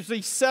it's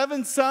these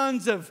 7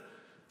 sons of,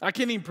 I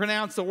can't even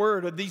pronounce the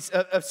word, of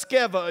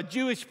Sceva, a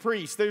Jewish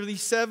priest. There are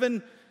these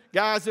 7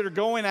 guys that are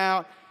going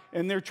out,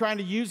 and they're trying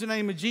to use the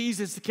name of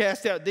Jesus to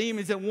cast out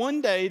demons. And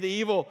one day, the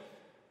evil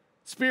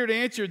spirit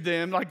answered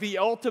them like the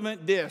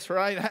ultimate diss,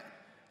 right?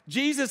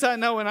 Jesus I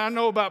know, and I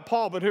know about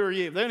Paul, but who are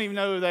you? They don't even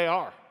know who they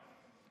are.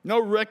 No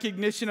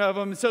recognition of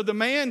them. And so the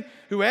man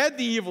who had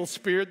the evil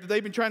spirit that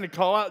they've been trying to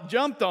call out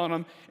jumped on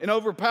them and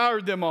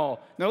overpowered them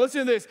all. Now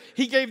listen to this.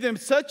 He gave them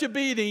such a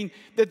beating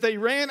that they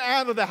ran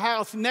out of the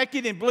house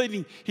naked and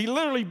bleeding. He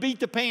literally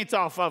beat the pants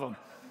off of them.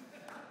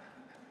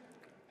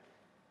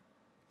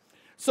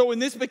 So when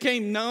this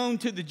became known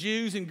to the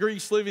Jews and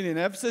Greeks living in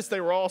Ephesus, they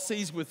were all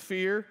seized with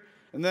fear.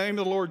 And the name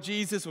of the Lord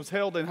Jesus was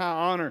held in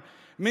high honor.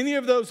 Many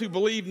of those who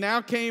believed now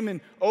came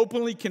and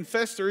openly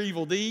confessed their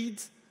evil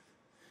deeds.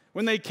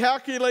 When they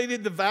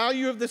calculated the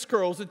value of the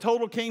scrolls, the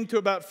total came to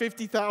about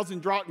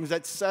 50,000 drachmas.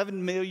 That's $7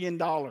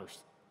 million. Okay,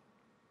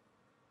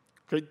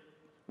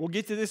 we'll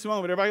get to this in a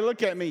moment. Everybody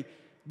look at me.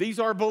 These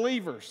are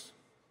believers.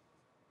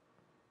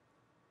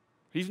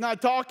 He's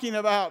not talking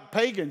about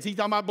pagans. He's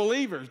talking about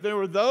believers. There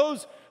were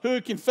those who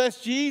had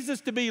confessed Jesus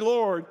to be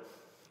Lord.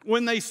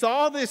 When they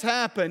saw this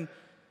happen,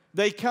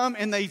 they come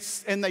and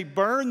they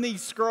burn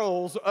these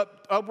scrolls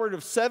upward of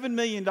 $7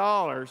 million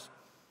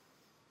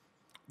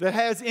that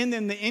has in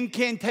them the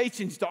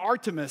incantations to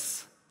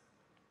Artemis,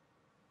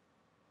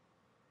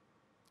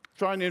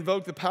 trying to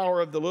invoke the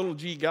power of the little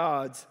g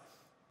gods.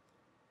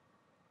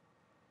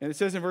 And it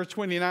says in verse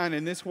 29,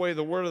 in this way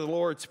the word of the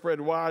Lord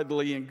spread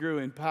widely and grew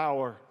in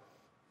power.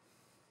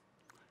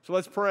 So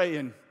let's pray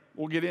and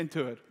we'll get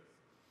into it.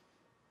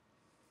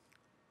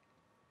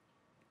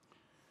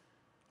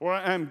 Well,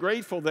 I'm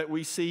grateful that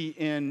we see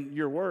in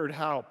your word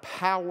how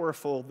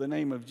powerful the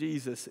name of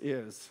Jesus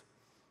is.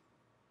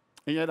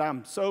 And yet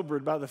I'm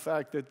sobered by the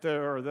fact that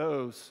there are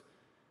those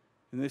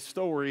in this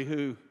story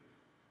who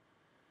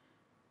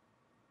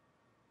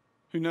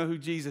know who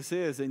Jesus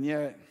is and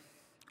yet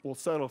will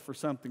settle for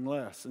something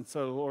less. And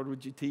so, Lord,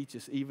 would you teach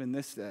us even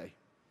this day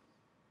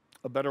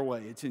a better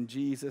way? It's in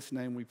Jesus'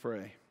 name we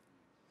pray.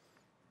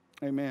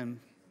 Amen.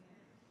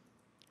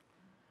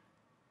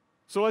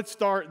 So let's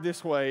start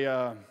this way.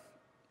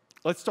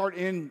 Let's start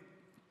in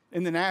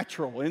the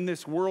natural, in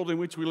this world in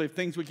which we live,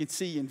 things we can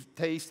see and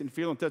taste and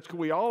feel and touch. Can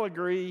we all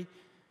agree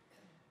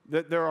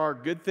that there are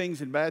good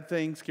things and bad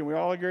things? Can we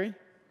all agree?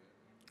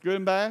 Good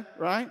and bad,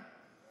 right?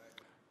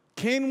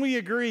 Can we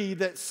agree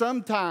that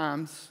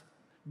sometimes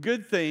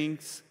good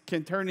things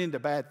can turn into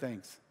bad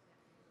things?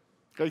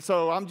 Okay,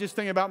 so I'm just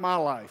thinking about my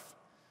life.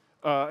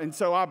 And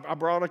so I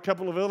brought a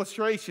couple of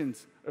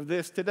illustrations of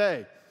this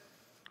today.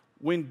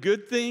 When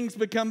good things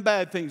become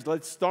bad things,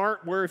 let's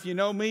start where, if you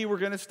know me, we're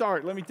going to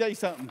start. Let me tell you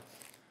something.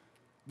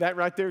 That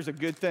right there is a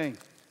good thing.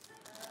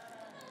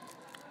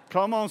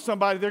 Come on,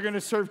 somebody. They're going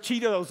to serve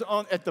Cheetos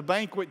at the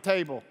banquet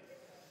table.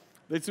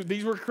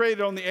 These were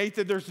created on the 8th.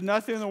 That there's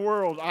nothing in the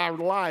world I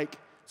like,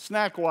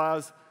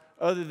 snack-wise,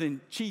 other than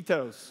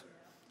Cheetos.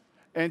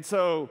 And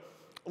so,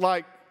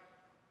 like,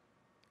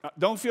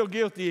 don't feel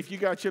guilty if you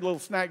got your little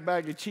snack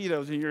bag of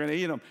Cheetos and you're going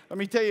to eat them. Let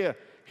me tell you,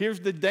 here's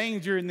the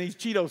danger in these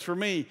Cheetos for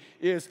me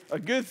is a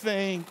good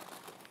thing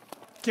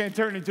can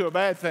turn into a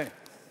bad thing.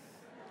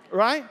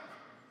 Right?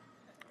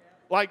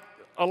 Like,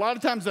 a lot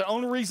of times the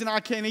only reason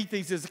I can't eat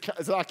these is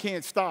I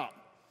can't stop.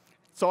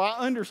 So I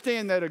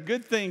understand that a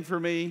good thing for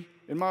me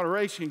in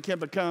moderation can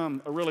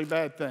become a really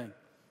bad thing.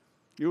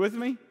 You with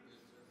me?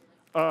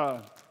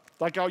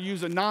 Like I'll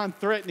use a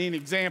non-threatening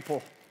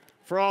example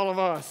for all of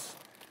us.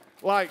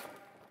 Like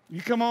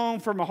you come home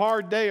from a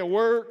hard day of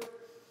work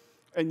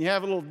and you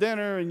have a little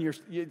dinner and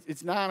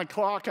it's 9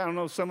 o'clock. I don't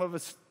know, some of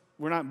us,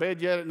 we're not in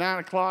bed yet at 9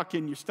 o'clock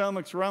and your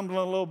stomach's rumbling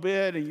a little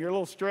bit and you're a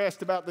little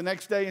stressed about the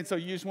next day, and so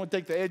you just want to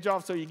take the edge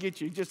off, so you get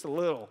you just a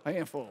little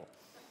handful,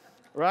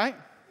 right?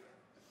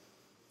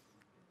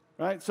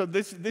 Right? So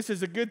this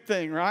is a good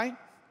thing, right?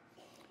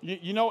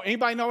 You know,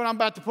 anybody know what I'm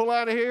about to pull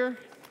out of here?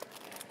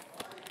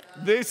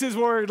 This is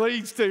where it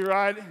leads to,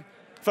 right?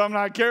 If I'm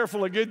not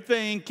careful, a good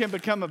thing can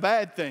become a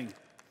bad thing.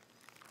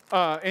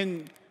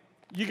 And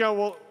you go,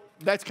 well,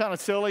 that's kind of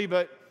silly,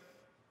 but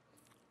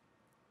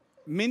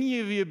many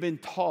of you have been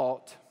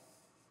taught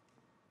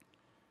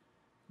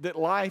that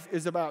life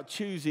is about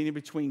choosing in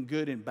between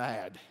good and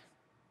bad.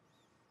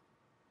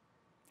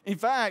 In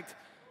fact,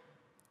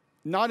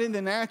 not in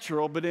the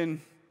natural, but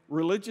in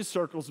religious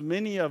circles,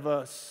 many of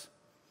us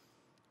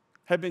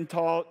have been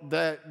taught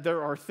that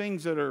there are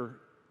things that are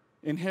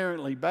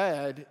inherently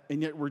bad,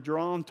 and yet we're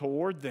drawn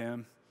toward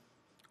them.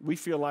 We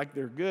feel like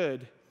they're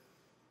good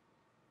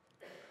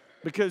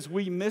because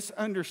we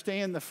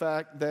misunderstand the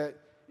fact that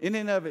in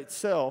and of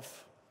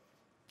itself,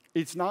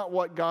 It's not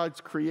what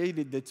God's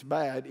created that's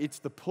bad. It's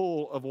the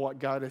pull of what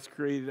God has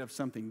created of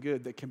something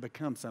good that can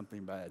become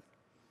something bad.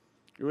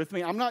 You with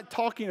me? I'm not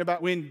talking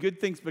about when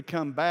good things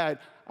become bad.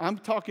 I'm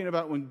talking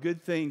about when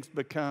good things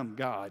become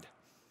God.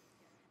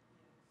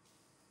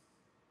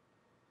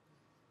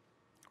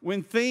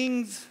 When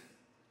things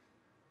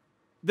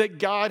that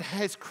God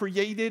has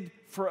created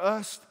for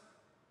us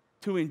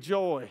to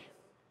enjoy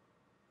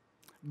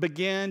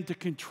begin to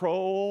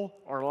control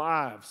our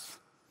lives.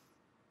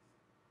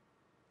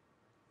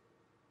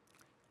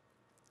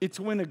 It's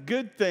when a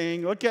good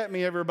thing, look at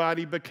me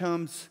everybody,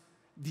 becomes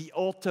the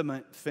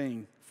ultimate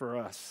thing for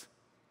us.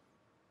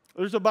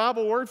 There's a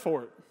Bible word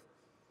for it.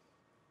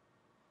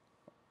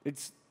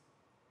 It's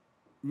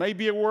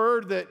maybe a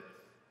word that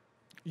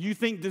you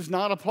think does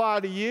not apply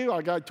to you.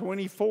 I got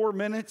 24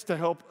 minutes to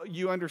help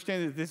you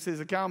understand that this is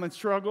a common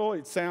struggle.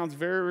 It sounds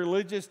very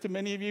religious to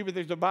many of you, but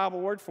there's a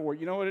Bible word for it.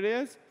 You know what it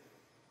is?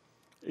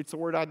 It's the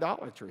word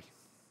idolatry.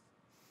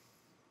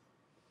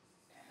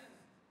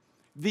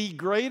 The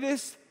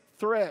greatest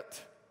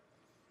threat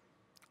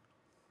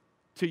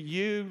to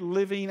you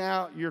living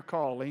out your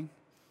calling,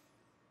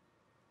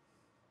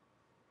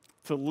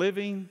 to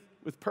living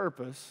with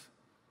purpose,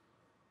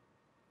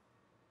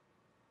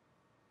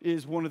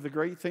 is one of the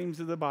great themes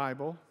of the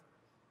Bible.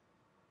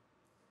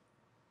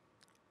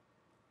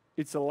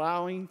 It's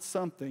allowing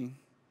something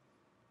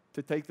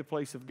to take the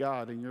place of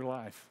God in your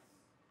life.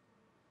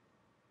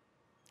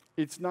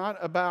 It's not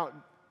about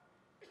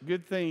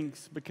good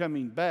things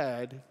becoming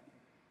bad.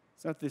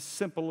 It's not this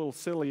simple little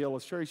silly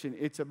illustration.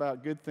 It's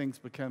about good things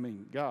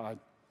becoming God.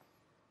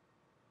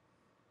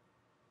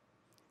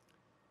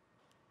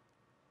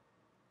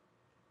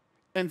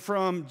 And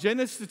from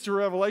Genesis to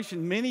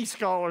Revelation, many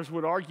scholars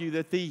would argue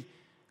that the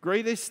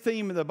greatest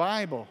theme of the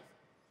Bible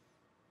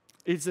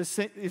is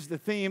the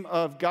theme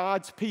of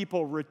God's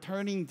people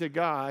returning to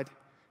God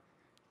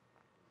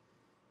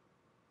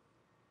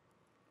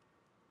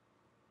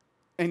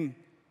and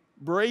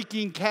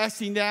breaking,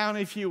 casting down,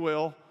 if you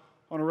will,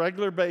 on a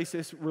regular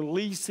basis,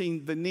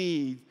 releasing the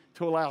need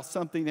to allow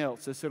something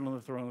else to sit on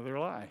the throne of their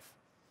life.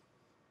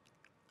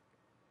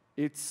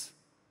 I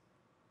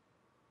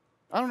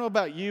don't know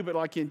about you, but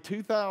like in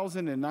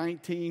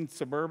 2019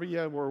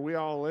 suburbia where we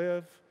all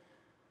live,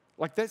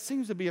 like that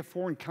seems to be a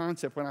foreign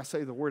concept when I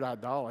say the word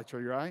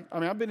idolatry, right? I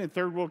mean, I've been in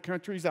third world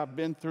countries. I've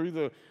been through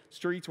the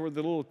streets where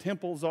the little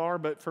temples are.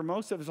 But for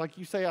most of us, like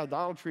you say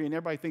idolatry and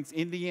everybody thinks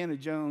Indiana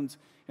Jones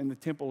and the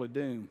Temple of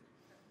Doom,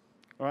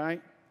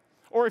 right?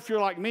 Or if you're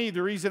like me,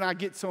 the reason I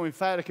get so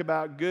emphatic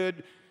about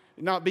good,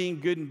 not being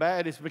good and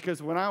bad is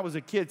because when I was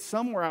a kid,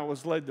 somewhere I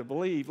was led to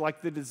believe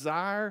like the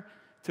desire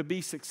to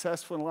be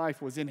successful in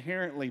life was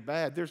inherently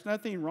bad. There's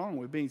nothing wrong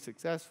with being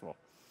successful.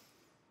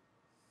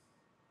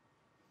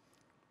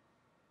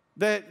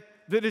 That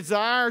the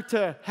desire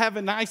to have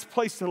a nice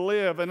place to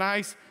live, a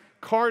nice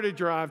car to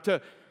drive,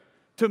 to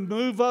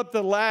move up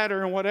the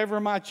ladder in whatever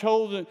my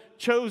chosen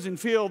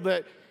field,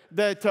 like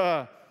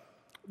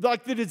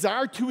the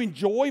desire to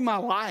enjoy my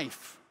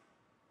life.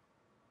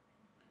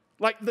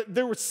 Like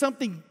there was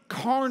something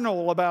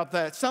carnal about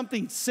that,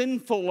 something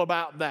sinful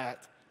about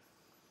that.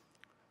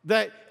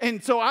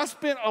 And so I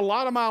spent a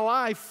lot of my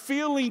life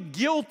feeling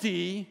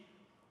guilty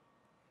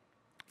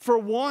for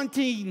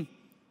wanting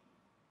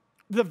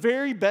the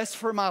very best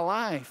for my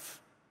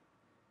life.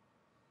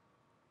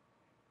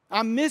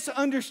 I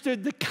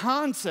misunderstood the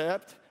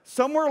concept.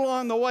 Somewhere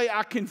along the way,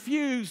 I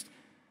confused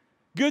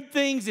good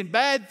things and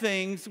bad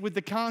things with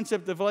the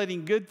concept of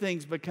letting good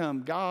things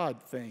become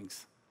God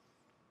things.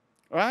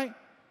 Right?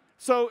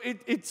 So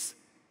it's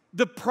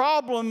the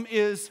problem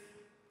is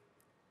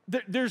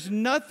there's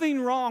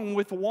nothing wrong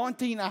with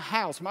wanting a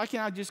house. Mike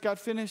and I just got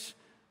finished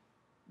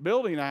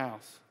building a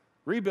house,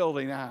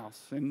 rebuilding a house,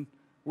 and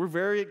we're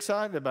very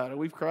excited about it.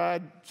 We've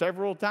cried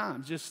several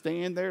times, just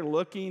standing there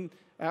looking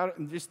out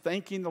and just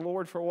thanking the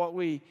Lord for what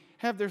we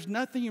have. There's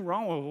nothing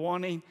wrong with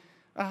wanting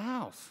a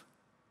house.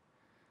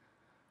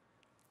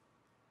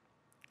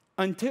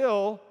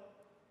 Until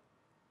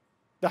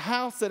the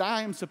house that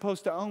I am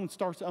supposed to own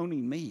starts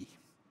owning me.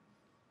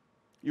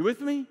 You with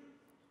me?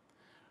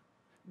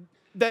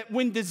 That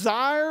when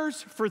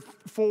desires for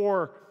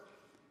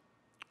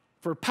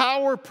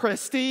power,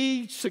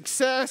 prestige,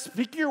 success,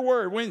 pick your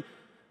word,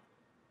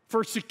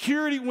 for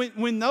security,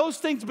 when those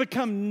things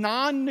become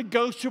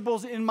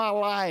non-negotiables in my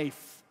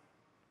life.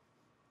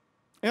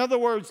 In other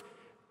words,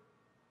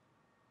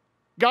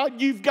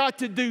 God, you've got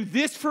to do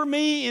this for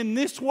me in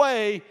this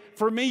way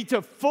for me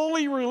to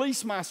fully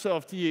release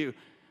myself to you.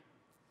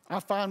 I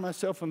find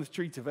myself on the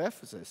streets of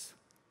Ephesus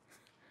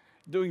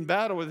doing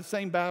battle with the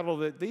same battle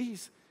that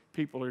these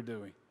people are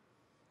doing.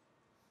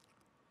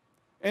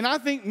 And I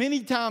think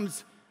many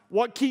times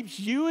what keeps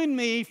you and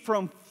me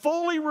from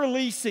fully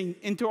releasing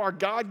into our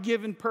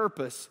God-given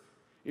purpose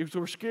is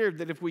we're scared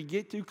that if we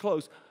get too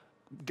close,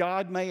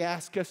 God may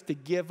ask us to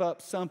give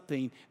up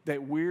something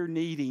that we're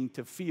needing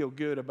to feel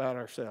good about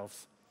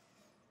ourselves.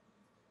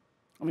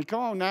 I mean,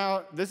 come on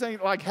now. This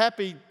ain't like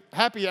happy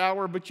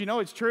hour, but you know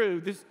it's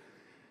true.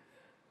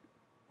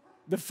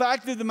 The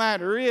fact of the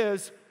matter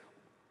is,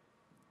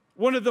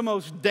 one of the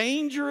most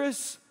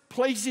dangerous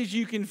places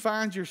you can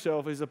find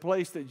yourself is a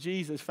place that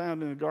Jesus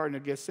found in the Garden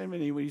of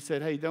Gethsemane when he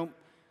said, hey,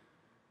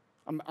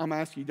 I'm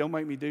asking you, don't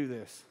make me do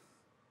this.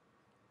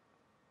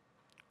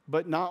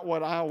 But not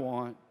what I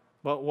want,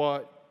 but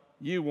what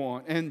you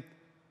want. And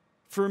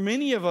for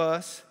many of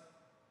us,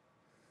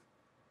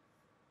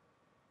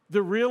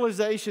 the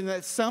realization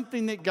that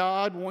something that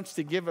God wants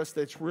to give us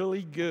that's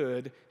really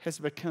good has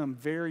become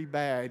very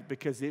bad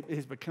because it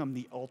has become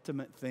the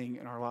ultimate thing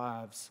in our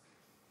lives.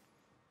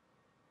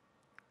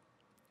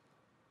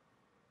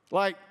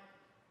 Like,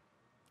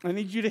 I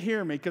need you to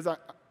hear me because I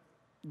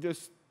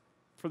just,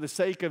 for the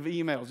sake of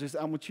emails,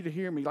 I want you to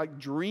hear me. Like,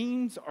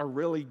 dreams are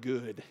really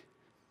good.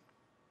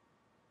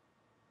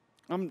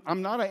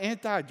 I'm not an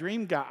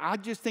anti-dream guy. I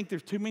just think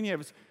there's too many of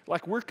us,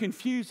 like we're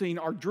confusing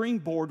our dream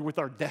board with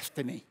our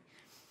destiny.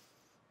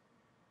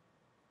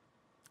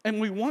 And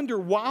we wonder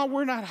why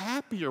we're not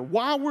happier,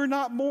 why we're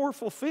not more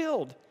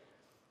fulfilled.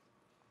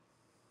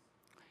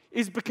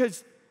 Is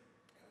because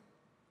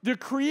the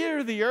creator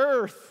of the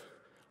earth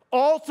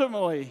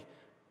ultimately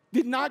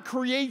did not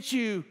create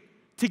you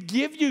to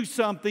give you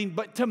something,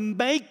 but to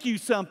make you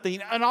something.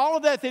 And all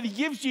of that he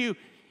gives you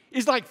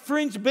is like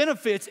fringe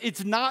benefits.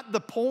 It's not the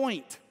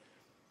point.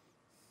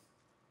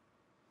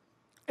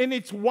 And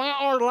it's why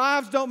our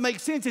lives don't make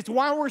sense. It's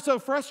why we're so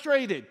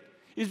frustrated.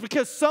 Is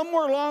because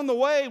somewhere along the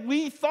way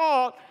we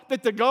thought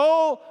that the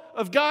goal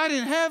of God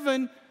in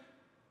heaven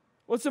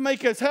was to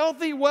make us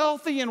healthy,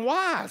 wealthy, and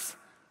wise.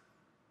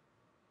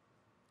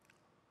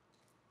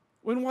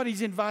 When what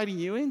he's inviting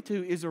you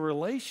into is a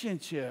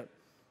relationship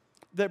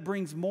that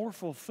brings more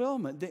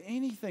fulfillment than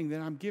anything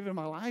that I'm giving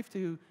my life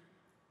to.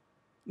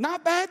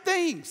 Not bad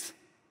things,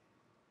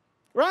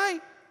 right?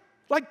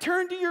 Like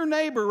turn to your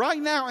neighbor right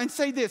now and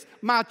say this,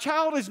 my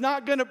child is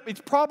not going to,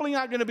 it's probably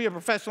not going to be a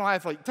professional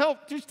athlete.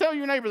 Just tell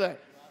your neighbor that.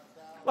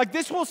 Like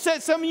this will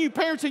set some of you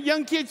parents of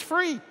young kids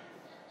free.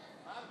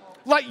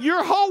 Like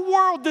your whole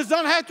world does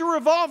not have to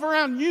revolve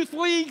around youth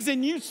leagues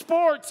and youth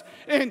sports.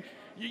 And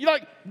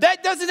like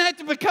that doesn't have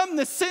to become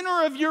the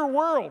center of your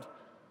world.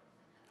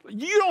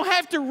 You don't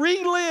have to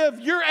relive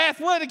your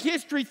athletic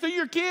history through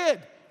your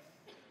kid.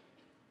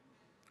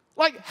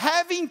 Like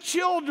having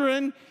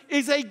children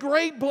is a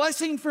great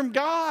blessing from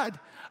God.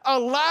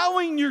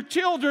 Allowing your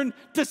children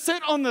to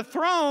sit on the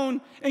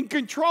throne and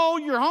control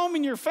your home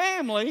and your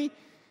family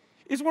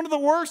is one of the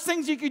worst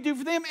things you could do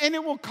for them, and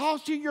it will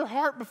cost you your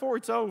heart before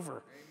it's over.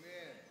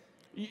 Amen.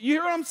 You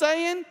hear what I'm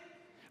saying?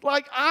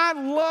 Like, I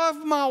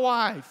love my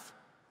wife.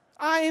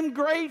 I am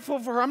grateful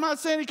for her. I'm not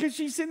saying it because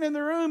she's sitting in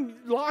the room.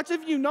 Lots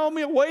of you know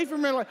me away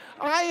from her. Like,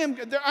 I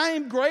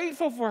am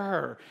grateful for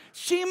her.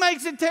 She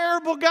makes a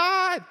terrible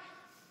God.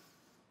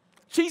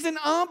 She's an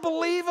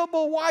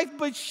unbelievable wife,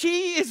 but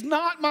she is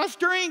not my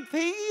strength.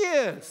 He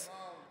is.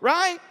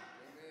 Right? Amen.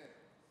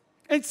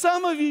 And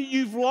some of you,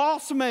 you've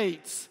lost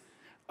mates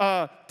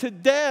to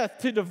death,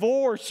 to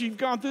divorce. You've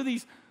gone through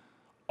these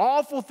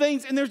awful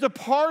things. And there's a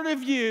part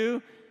of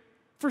you,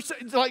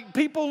 like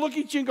people look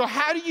at you and go,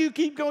 how do you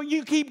keep going?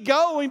 You keep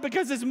going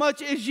because as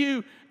much as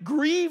you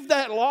grieve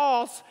that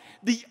loss,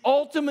 the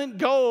ultimate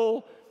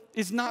goal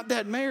is not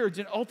that marriage.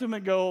 An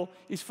ultimate goal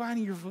is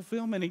finding your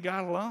fulfillment in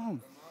God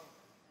alone.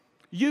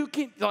 You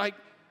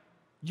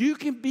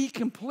can be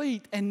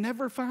complete and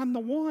never find the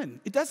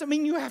one. It doesn't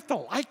mean you have to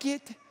like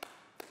it,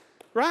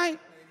 right? Amen.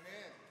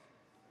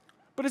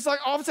 But it's like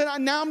all of a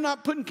sudden, now I'm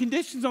not putting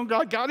conditions on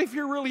God. God, if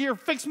you're really here,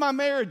 fix my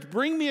marriage.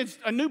 Bring me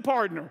a new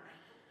partner.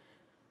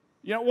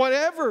 You know,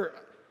 whatever.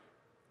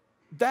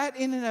 That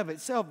in and of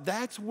itself,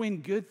 that's when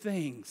good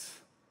things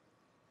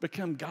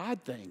become God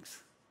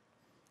things.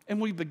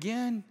 And we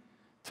begin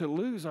to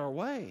lose our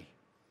way.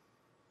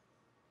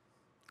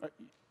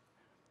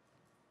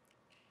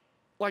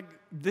 Like,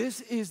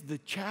 this is the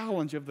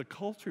challenge of the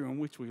culture in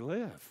which we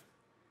live.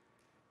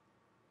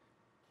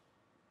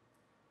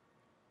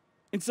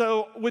 And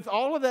so, with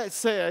all of that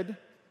said,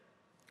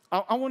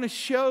 I want to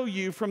show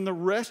you from the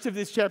rest of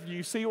this chapter,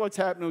 you see what's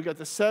happening. We got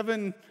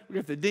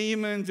the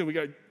demons, and we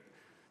got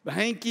the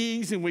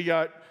hankies, and we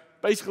got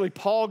basically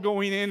Paul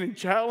going in and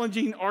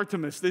challenging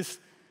Artemis, this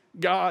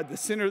god, the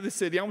center of the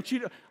city. I'm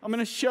going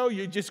to show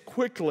you just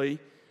quickly.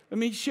 Let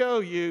me show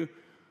you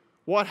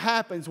what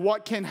happens,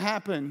 what can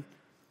happen,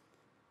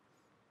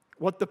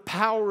 what the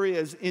power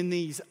is in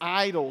these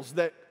idols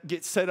that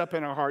get set up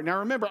in our heart. Now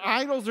remember,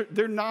 idols,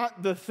 they're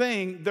not the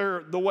thing,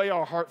 they're the way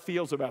our heart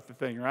feels about the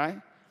thing, right?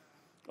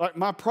 Like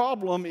my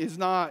problem is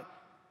not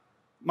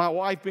my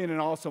wife being an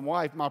awesome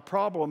wife. My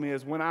problem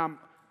is when I'm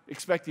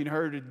expecting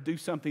her to do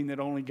something that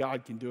only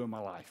God can do in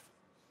my life,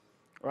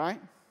 right?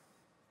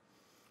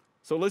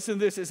 So listen to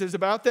this. It says,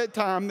 about that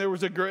time there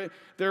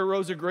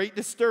arose a great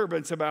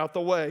disturbance about the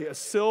way. A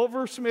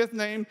silversmith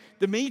named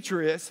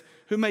Demetrius,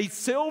 who made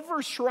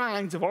silver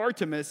shrines of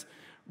Artemis,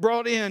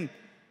 brought in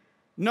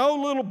no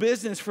little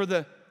business for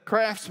the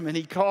craftsmen.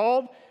 He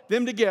called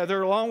them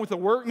together along with the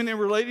workmen and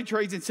related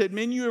trades and said,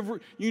 men,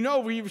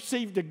 we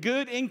received a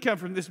good income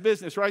from this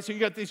business, right? So you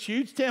got this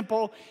huge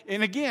temple.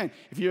 And again,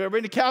 if you've ever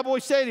been to Cowboy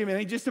Stadium, it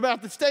ain't just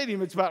about the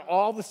stadium. It's about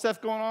all the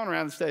stuff going on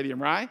around the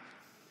stadium, right?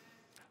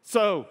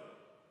 So,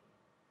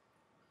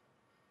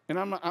 and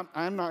I'm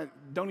not,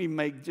 don't even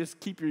make, just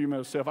keep your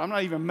mouth self. I'm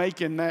not even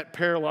making that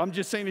parallel. I'm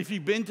just saying if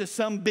you've been to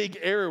some big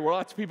area where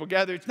lots of people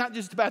gather, it's not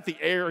just about the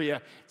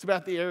area, it's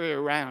about the area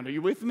around. Are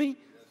you with me? Yes,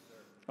 sir.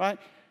 Right?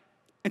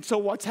 And so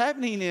what's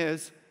happening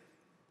is,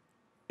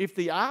 if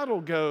the idol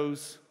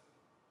goes,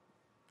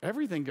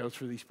 everything goes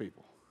for these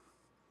people.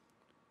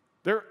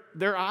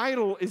 Their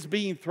idol is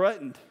being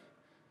threatened.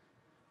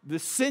 The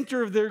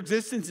center of their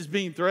existence is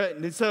being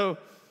threatened. And so,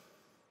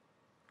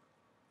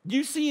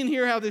 you see and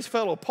hear how this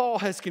fellow Paul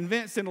has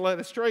convinced and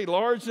led astray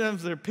large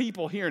numbers of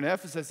people here in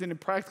Ephesus and in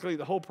practically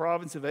the whole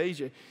province of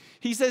Asia.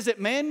 He says that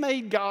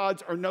man-made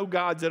gods are no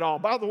gods at all.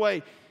 By the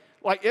way,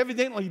 like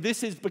evidently this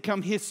has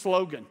become his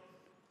slogan.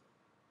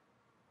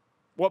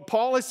 What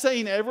Paul is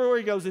saying everywhere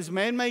he goes is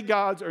man-made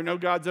gods are no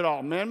gods at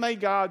all.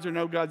 Man-made gods are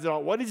no gods at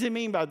all. What does he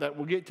mean by that?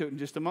 We'll get to it in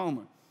just a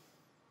moment.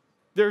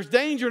 There's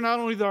danger not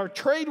only that our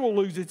trade will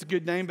lose its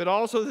good name, but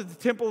also that the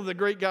temple of the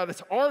great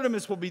goddess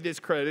Artemis will be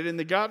discredited, and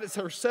the goddess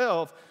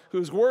herself, who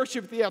is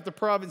worshipped throughout the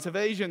province of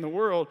Asia and the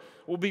world,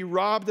 will be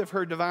robbed of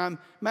her divine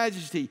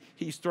majesty.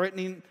 He's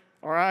threatening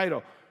our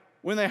idol.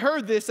 When they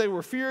heard this, they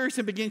were furious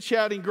and began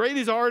shouting, "Great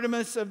is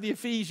Artemis of the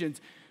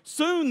Ephesians."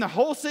 Soon the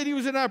whole city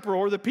was in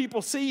uproar. The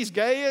people seized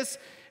Gaius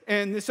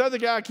and this other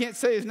guy, I can't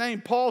say his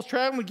name, Paul's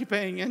traveling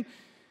companion,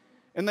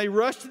 and they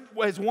rushed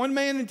as one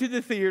man into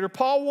the theater.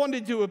 Paul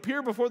wanted to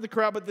appear before the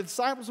crowd, but the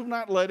disciples would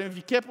not let him. If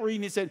you kept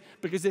reading, it said,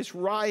 because this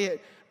riot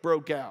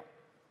broke out.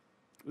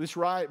 This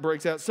riot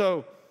breaks out.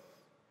 So,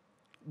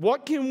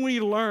 what can we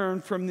learn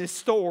from this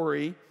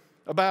story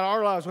about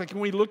our lives? Like, can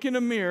we look in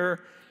a mirror?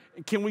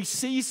 Can we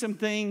see some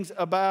things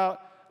about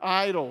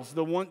idols,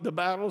 the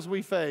battles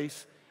we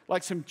face,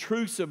 like some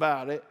truths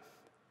about it,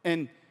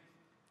 and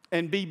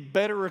be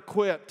better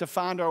equipped to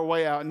find our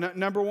way out?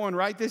 Number one,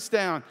 write this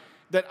down,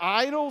 that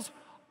idols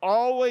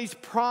always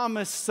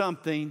promise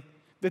something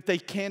that they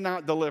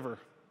cannot deliver.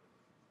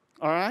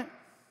 All right?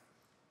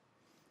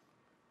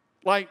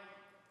 Like,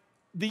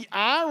 the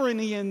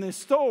irony in this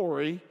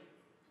story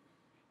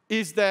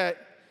is that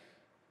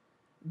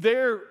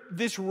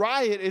this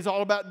riot is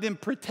all about them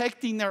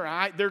protecting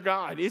their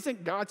God.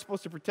 Isn't God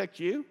supposed to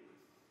protect you?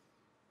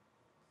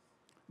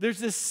 There's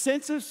this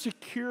sense of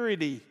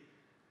security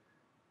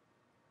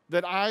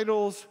that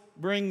idols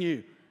bring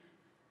you.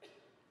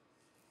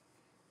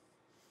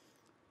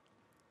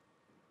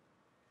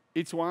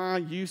 It's why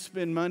you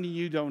spend money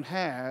you don't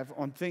have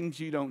on things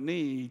you don't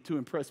need to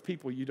impress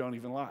people you don't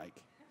even like.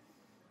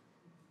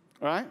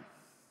 Right?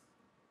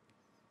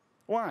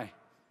 Why?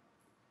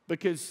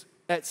 Because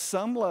at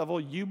some level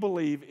you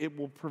believe it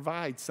will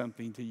provide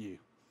something to you.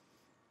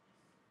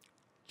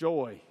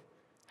 Joy,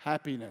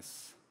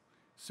 happiness,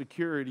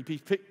 security,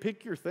 peace.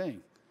 Pick your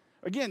thing.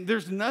 Again,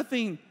 there's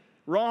nothing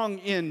wrong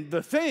in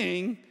the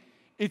thing.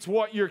 It's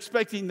what you're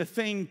expecting the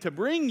thing to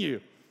bring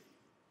you,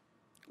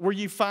 where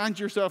you find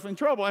yourself in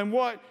trouble. And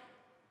what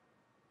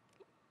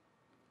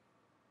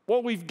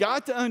we've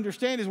got to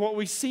understand is what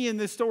we see in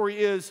this story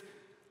is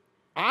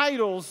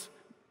idols,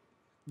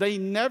 they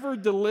never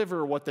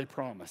deliver what they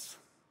promise.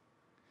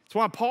 That's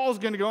why Paul's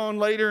going to go on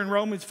later in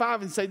Romans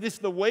 5 and say this,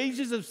 the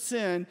wages of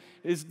sin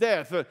is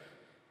death.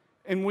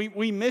 And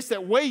we miss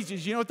that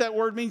wages. You know what that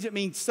word means? It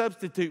means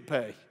substitute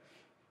pay.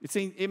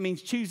 It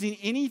means choosing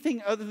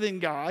anything other than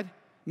God,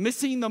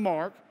 missing the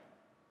mark,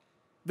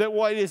 that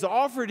what is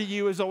offered to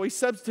you is always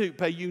substitute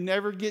pay. You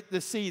never get to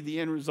see the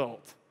end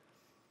result.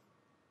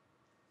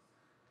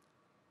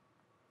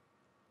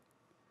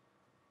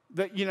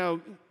 That, you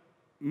know,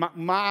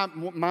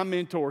 my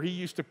mentor, he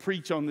used to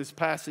preach on this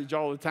passage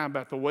all the time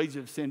about the wages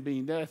of sin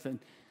being death. And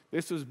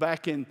this was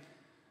back in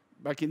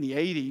the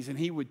 80s. And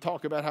he would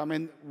talk about how,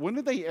 man, when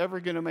are they ever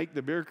going to make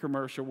the beer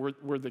commercial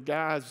where the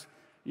guy's,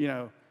 you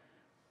know,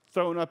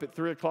 thrown up at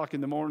 3 o'clock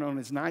in the morning on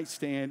his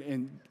nightstand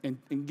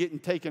and getting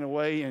taken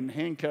away in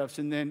handcuffs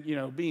and then, you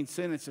know, being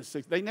sentenced to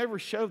 6. They never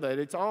show that.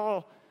 It's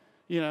all,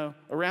 you know,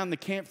 around the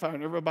campfire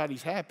and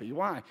everybody's happy.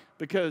 Why?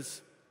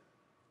 Because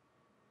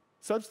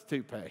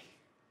substitute pay.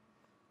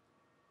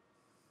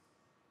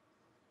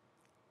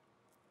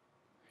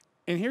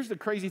 And here's the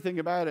crazy thing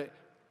about it.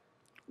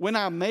 When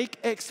I make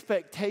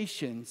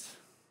expectations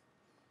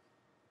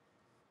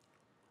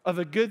of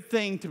a good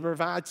thing to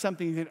provide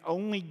something that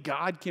only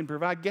God can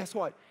provide, guess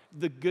what?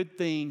 The good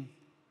thing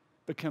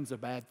becomes a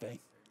bad thing.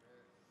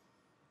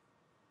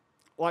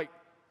 Like,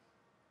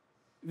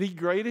 the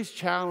greatest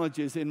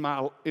challenges in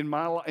my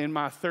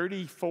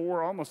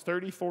 34, almost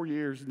 34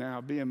 years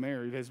now being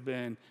married has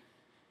been,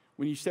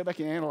 when you step back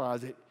and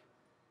analyze it,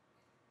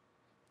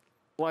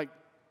 like,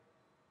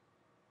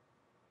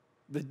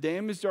 the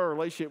damage to our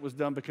relationship was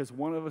done because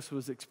one of us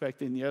was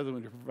expecting the other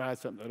one to provide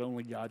something that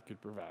only God could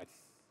provide.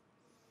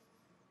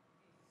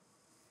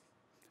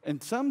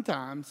 And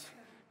sometimes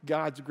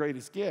God's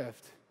greatest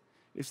gift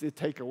is to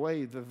take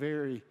away the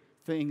very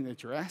thing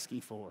that you're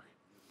asking for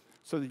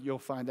so that you'll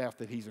find out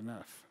that He's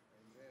enough.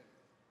 Amen.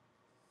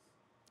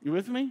 You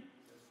with me?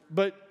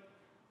 But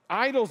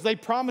idols, they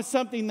promise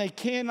something they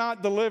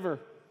cannot deliver.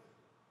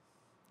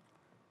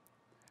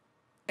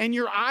 And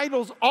your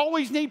idols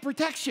always need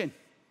protection.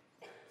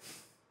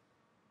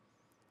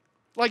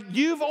 Like,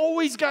 you've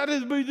always got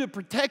to be the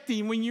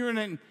protecting when you're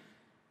in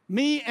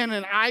me and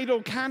an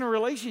idol kind of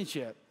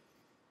relationship.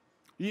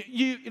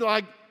 You've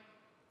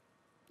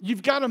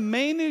got to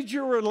manage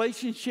your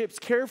relationships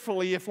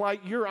carefully. If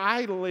like your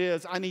idol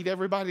is, I need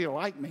everybody to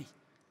like me,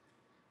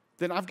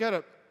 then I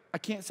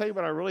can't say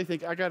what I really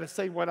think. I got to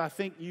say what I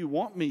think you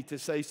want me to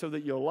say so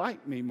that you'll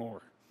like me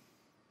more.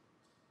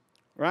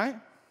 Right?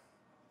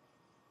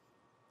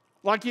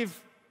 Like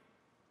if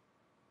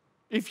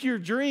your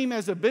dream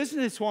as a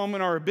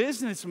businesswoman or a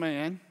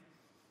businessman,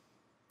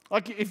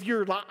 like if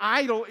your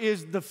idol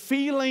is the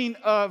feeling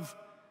of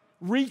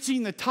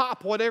reaching the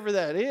top, whatever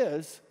that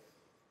is,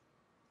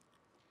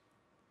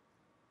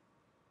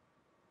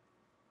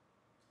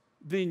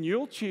 then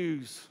you'll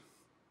choose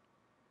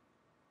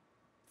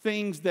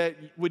things that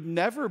would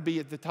never be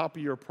at the top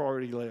of your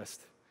priority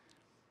list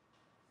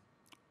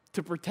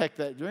to protect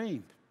that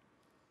dream.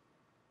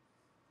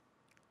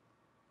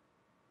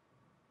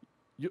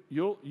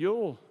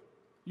 You'll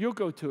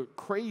go to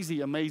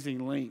crazy,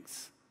 amazing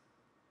lengths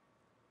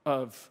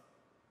of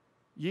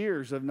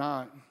years of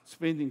not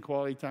spending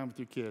quality time with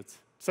your kids.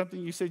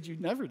 Something you said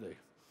you'd never do.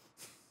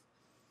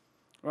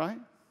 Right?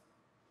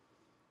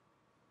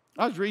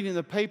 I was reading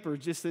the paper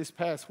just this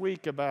past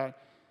week about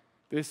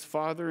this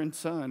father and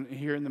son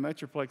here in the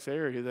Metroplex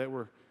area that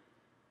were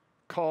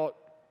caught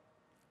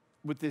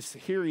with this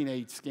hearing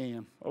aid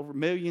scam, over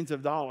millions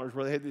of dollars,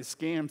 where they had this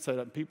scam set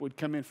up. People would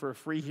come in for a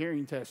free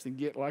hearing test and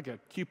get like a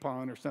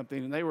coupon or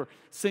something, and they were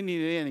sending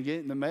it in and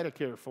getting the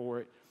Medicare for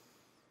it.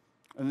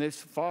 And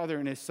this father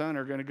and his son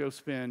are going to go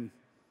spend,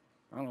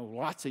 I don't know,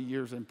 lots of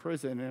years in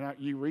prison. And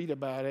you read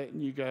about it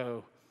and you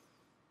go,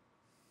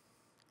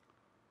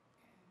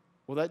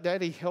 well, that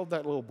daddy held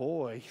that little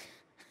boy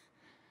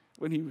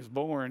when he was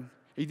born.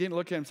 He didn't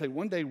look at him and say,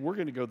 one day we're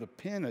going to go to the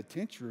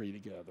penitentiary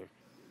together.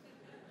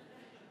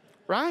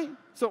 Right?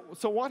 So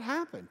what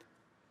happened?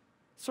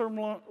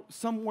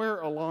 Somewhere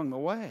along the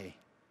way,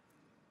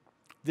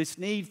 this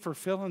need for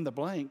fill in the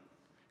blank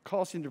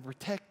caused him to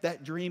protect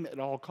that dream at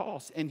all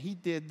costs, and he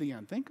did the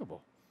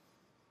unthinkable.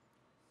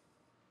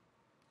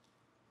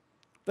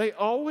 They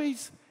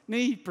always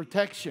need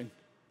protection,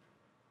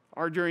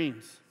 our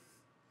dreams,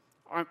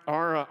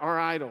 our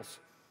idols.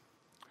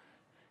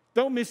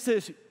 Don't miss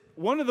this.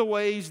 One of the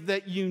ways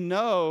that you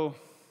know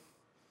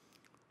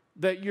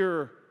that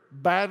you're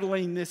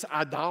battling this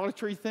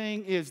idolatry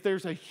thing is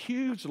there's a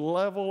huge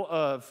level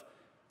of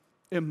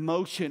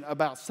emotion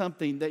about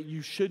something that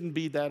you shouldn't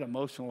be that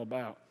emotional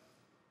about.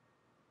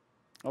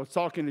 I was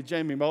talking to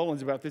Jamie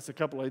Mullins about this a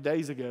couple of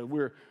days ago.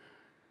 I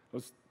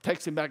was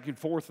texting back and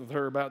forth with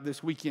her about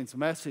this weekend's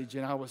message,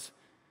 and I was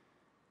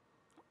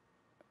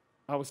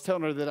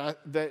telling her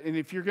that and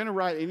if you're going to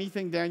write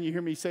anything down you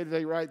hear me say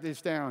today, write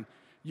this down.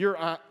 Your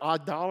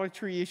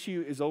idolatry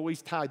issue is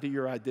always tied to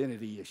your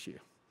identity issue.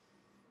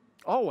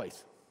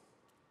 Always.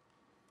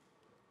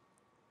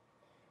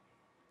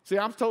 See,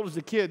 I was told as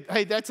a kid,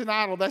 hey, that's an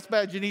idol. That's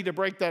bad. You need to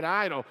break that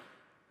idol.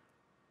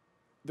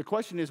 The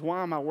question is,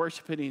 why am I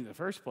worshiping in the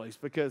first place?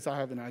 Because I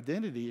have an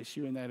identity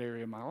issue in that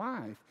area of my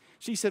life.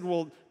 She said,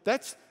 well,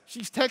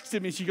 she's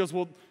texted me. She goes,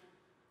 well,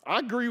 I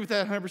agree with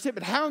that 100%,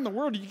 but how in the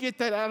world do you get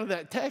that out of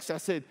that text? I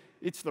said,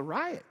 it's the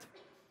riot.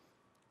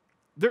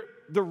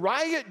 The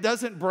riot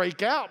doesn't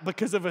break out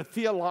because of a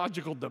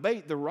theological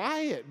debate. The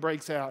riot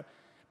breaks out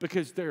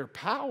because their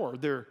power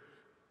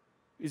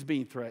is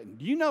being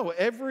threatened. You know,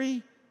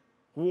 every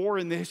war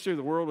in the history of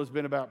the world has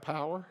been about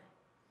power.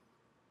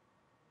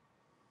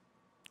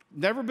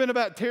 Never been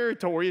about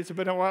territory. It's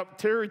been about what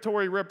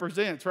territory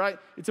represents, right?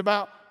 It's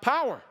about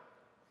power.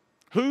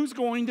 Who's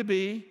going to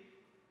be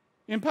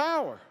in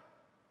power?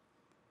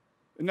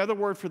 Another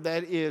word for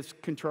that is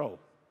control.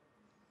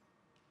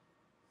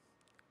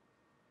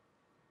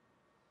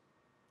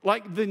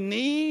 Like the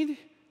need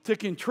to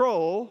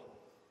control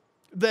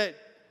that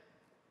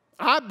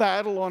I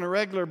battle on a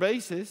regular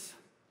basis,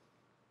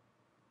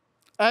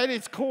 at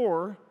its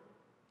core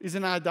is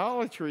an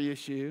idolatry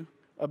issue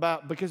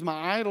because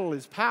my idol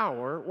is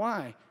power.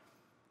 Why?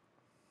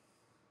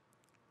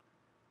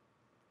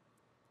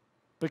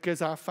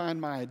 Because I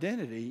find my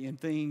identity in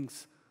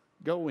things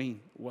going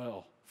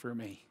well for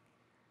me.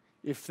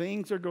 If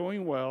things are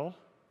going well,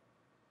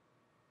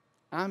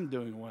 I'm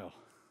doing well.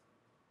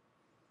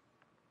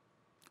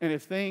 And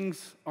if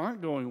things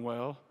aren't going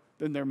well,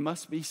 then there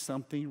must be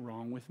something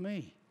wrong with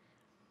me.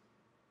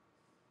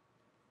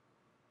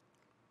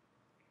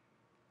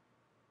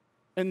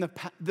 And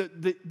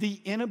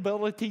the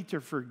inability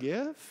to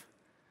forgive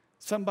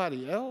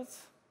somebody else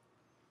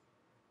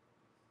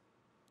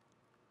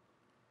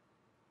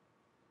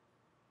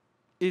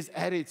is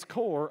at its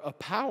core a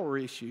power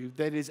issue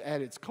that is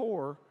at its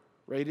core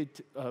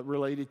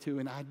related to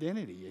an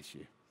identity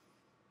issue.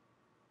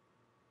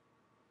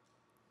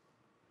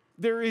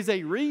 There is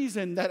a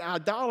reason that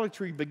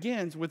idolatry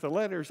begins with the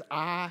letters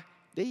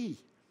I-D.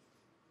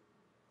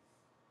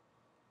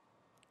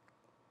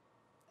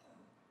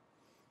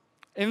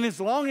 And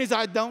as long as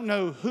I don't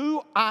know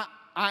who I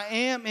I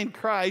am in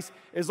Christ,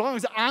 as long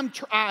as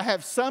I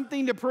have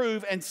something to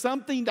prove and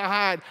something to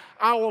hide,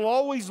 I will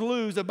always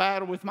lose a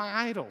battle with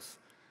my idols.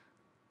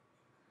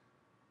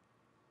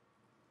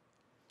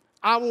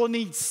 I will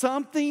need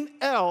something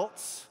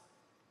else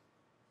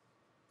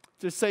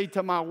to say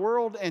to my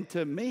world and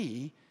to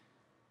me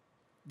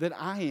that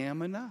I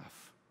am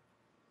enough.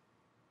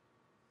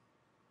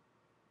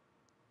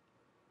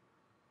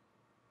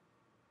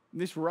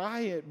 This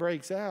riot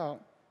breaks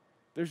out.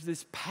 There's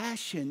this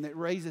passion that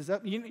raises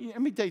up.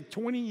 Let me tell you,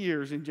 20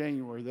 years in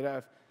January that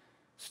I've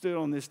stood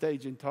on this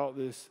stage and taught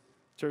this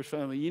church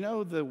family. You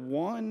know the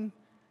one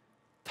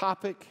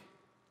topic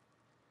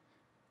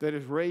that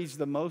has raised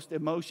the most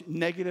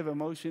negative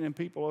emotion in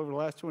people over the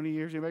last 20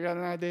 years? Anybody got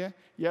an idea?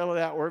 Yell it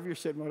out wherever you're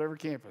sitting, whatever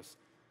campus.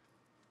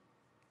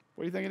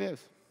 What do you think it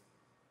is?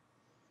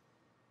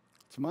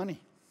 It's money.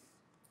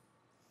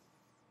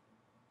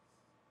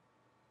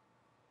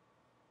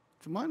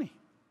 It's money.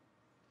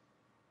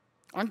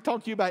 I can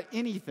talk to you about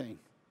anything,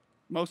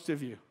 most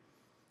of you.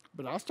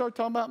 But I'll start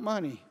talking about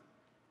money,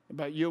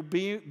 about you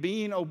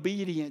being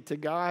obedient to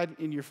God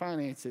in your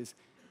finances.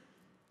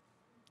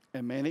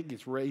 And man, it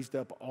gets raised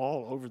up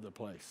all over the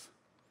place.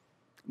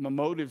 My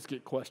motives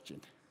get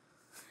questioned.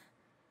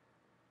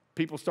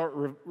 People start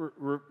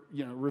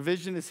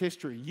revisionist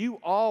history. You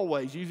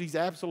always use these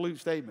absolute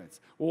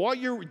statements. Well, what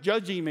you're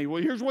judging me,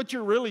 well, here's what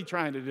you're really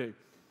trying to do.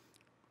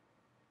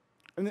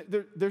 And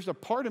there's a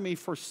part of me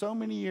for so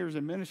many years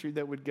in ministry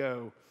that would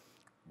go,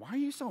 why are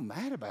you so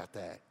mad about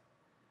that?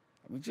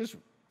 I mean, just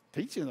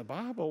teaching the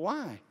Bible,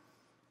 why?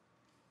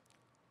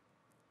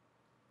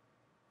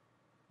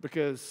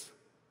 Because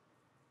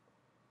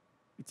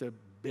it's a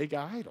big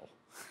idol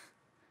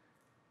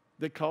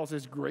that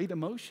causes great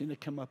emotion to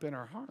come up in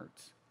our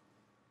hearts.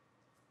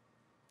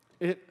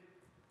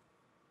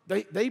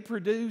 They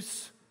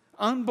produce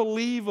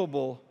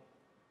unbelievable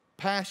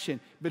passion.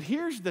 But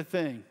here's the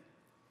thing.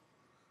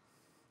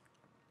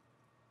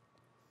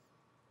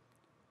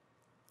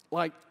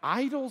 Like,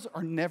 idols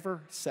are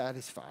never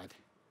satisfied.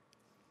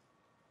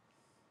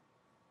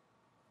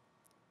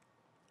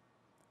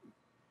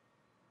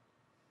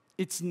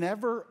 It's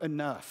never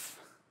enough.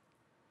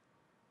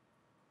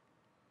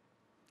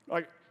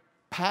 Like,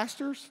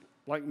 pastors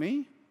like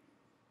me,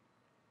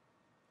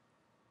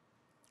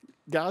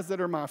 guys that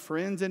are my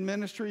friends in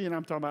ministry, and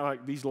I'm talking about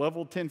like these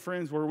level 10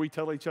 friends where we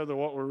tell each other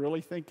what we're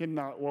really thinking,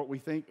 not what we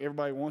think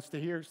everybody wants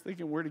to hear, it's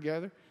thinking we're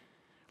together.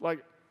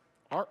 Like,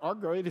 our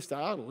greatest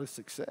idol is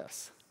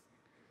success.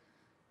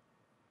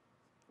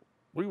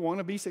 We want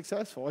to be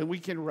successful, and we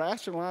can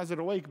rationalize it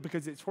away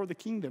because it's for the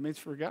kingdom, it's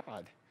for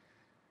God.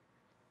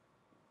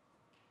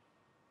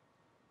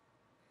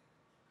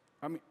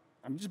 I mean,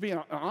 I'm just being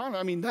honest.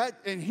 I mean, that,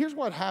 and here's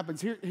what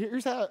happens.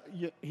 Here's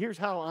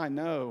how I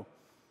know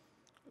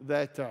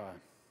that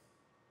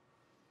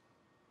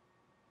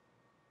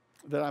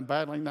that I'm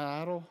battling that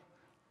idol.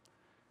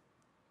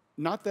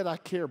 Not that I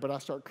care, but I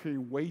start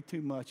caring way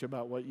too much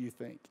about what you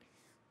think.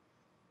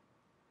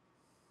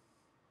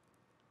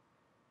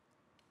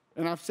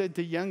 And I've said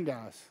to young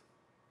guys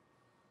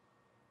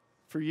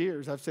for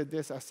years, I've said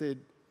this, I said,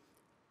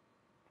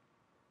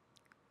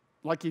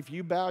 like if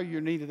you bow your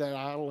knee to that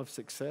idol of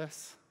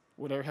success,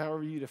 whatever,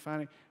 however you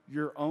define it,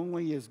 you're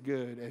only as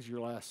good as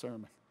your last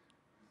sermon.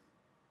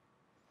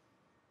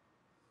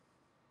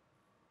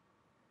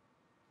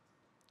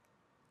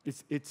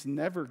 It's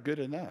never good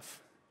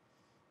enough.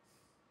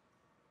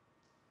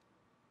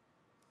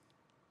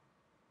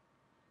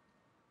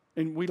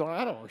 And we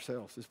lie to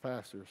ourselves as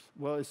pastors.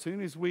 Well, as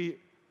soon as we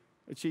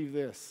achieve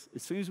this,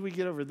 as soon as we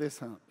get over this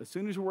hump, as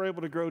soon as we're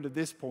able to grow to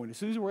this point, as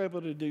soon as we're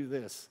able to do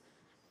this,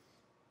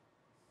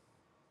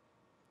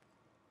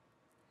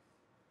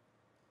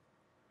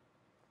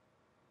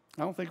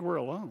 I don't think we're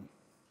alone.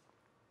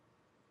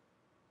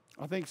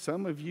 I think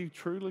some of you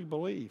truly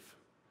believe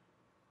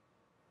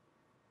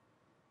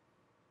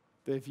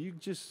that if you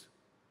just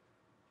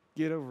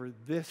get over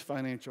this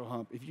financial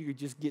hump, if you could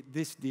just get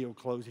this deal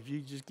closed, if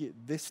you just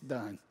get this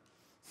done.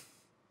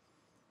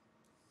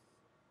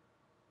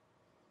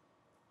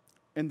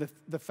 And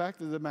the fact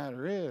of the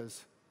matter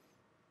is,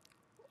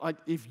 like,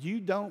 if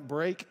you don't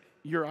break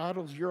your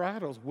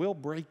idols will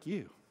break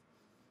you.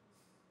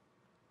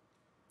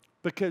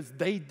 Because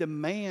they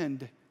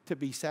demand to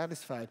be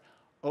satisfied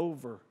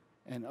over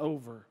and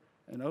over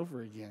and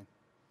over again.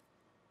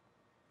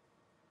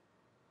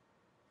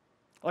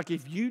 Like,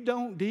 if you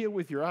don't deal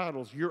with your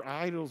idols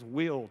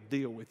will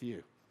deal with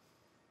you.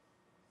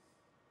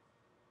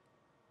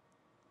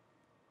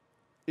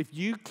 If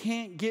you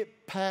can't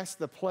get past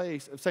the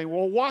place of saying,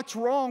 well, what's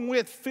wrong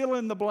with fill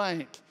in the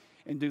blank,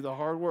 and do the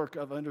hard work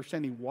of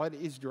understanding what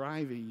is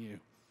driving you.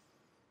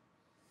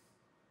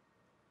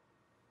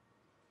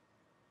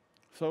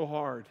 So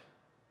hard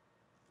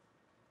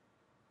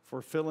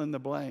for fill in the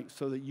blank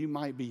so that you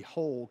might be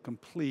whole,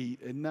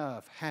 complete,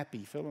 enough,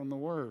 happy, fill in the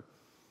word.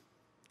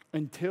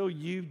 Until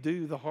you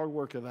do the hard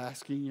work of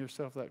asking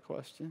yourself that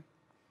question,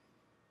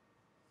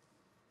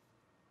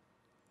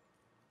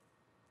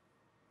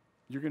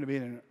 you're going to be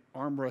in an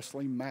arm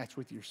wrestling match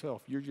with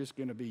yourself. You're just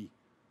going to be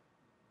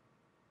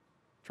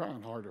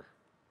trying harder.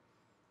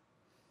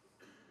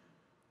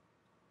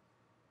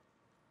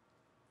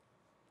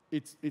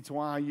 It's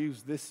why I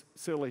use this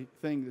silly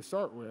thing to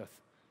start with.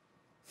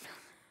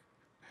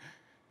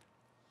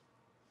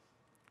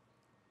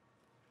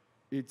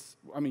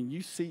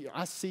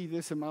 I see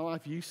this in my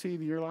life, you see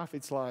it in your life,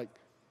 it's like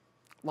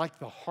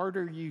the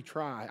harder you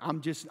try,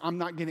 I'm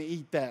not going to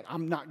eat that,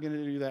 I'm not going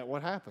to do that.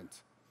 What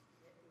happens?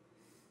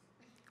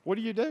 What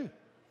do?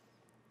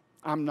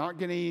 I'm not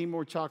going to eat any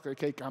more chocolate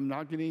cake. I'm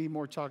not going to eat any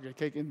more chocolate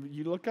cake. And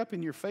you look up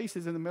and your face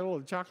is in the middle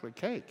of the chocolate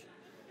cake.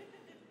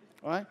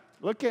 All right?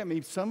 Look at me.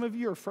 Some of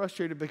you are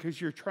frustrated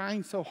because you're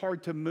trying so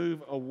hard to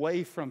move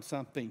away from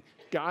something.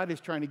 God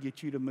is trying to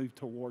get you to move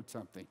toward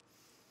something.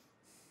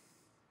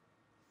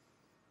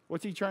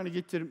 What's he trying to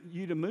get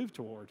you to move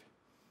toward?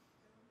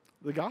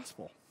 The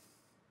gospel.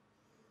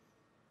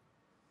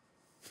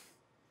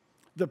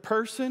 The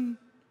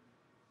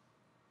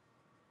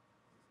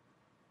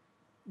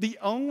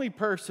only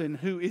person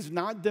who is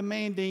not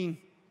demanding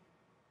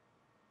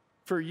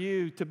for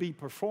you to be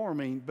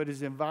performing, but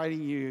is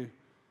inviting you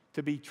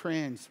to be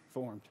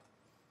transformed.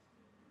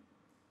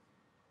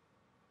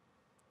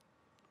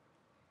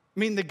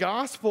 The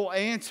gospel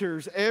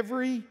answers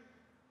every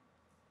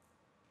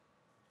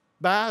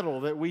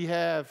battle that we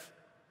have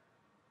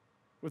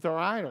with our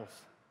idols.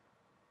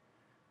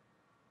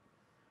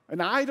 An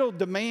idol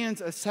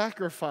demands a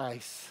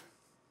sacrifice.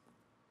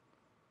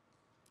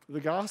 The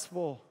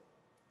gospel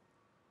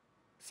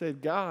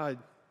said God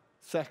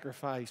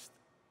sacrificed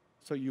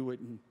so you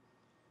wouldn't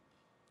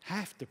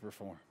have to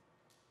perform.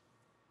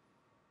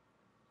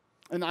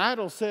 An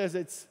idol says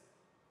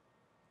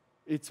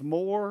it's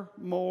more,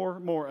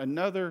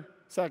 another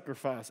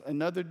sacrifice,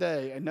 another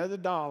day, another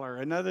dollar,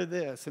 another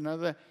this,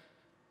 another that.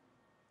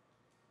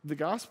 The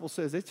gospel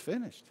says it's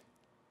finished.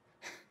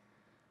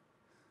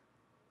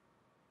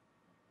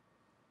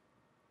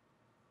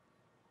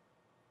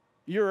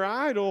 Your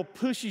idol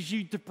pushes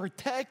you to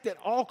protect at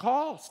all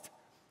cost.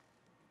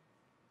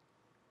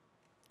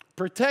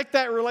 Protect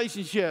that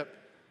relationship.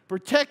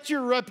 Protect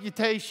your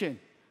reputation.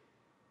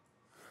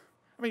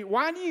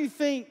 Why do you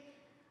think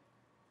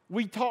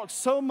we talk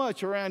so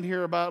much around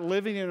here about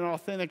living an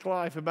authentic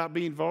life, about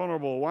being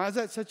vulnerable? Why is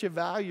that such a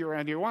value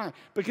around here? Why?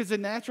 Because the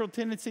natural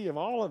tendency of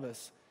all of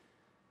us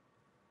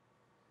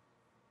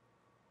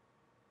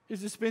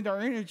is to spend our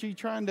energy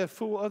trying to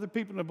fool other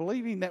people into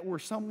believing that we're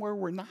somewhere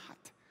we're not.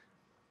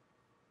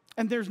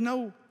 And there's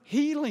no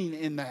healing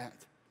in that.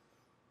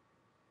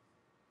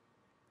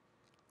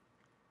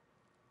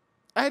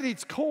 At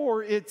its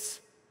core,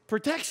 it's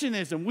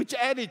protectionism, which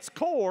at its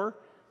core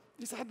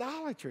is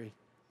idolatry.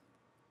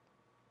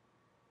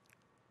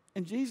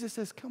 And Jesus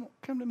says,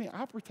 come to me,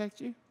 I'll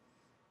protect you.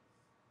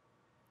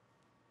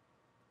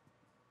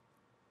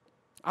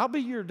 I'll be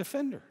your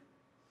defender.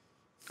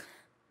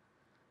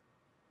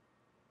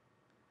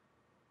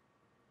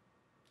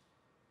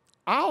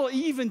 I'll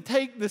even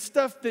take the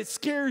stuff that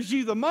scares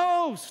you the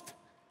most,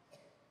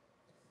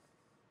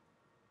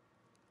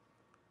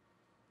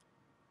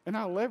 and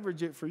I'll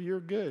leverage it for your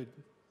good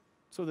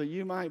so that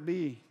you might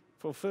be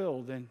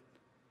fulfilled in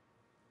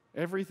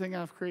everything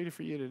I've created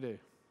for you to do.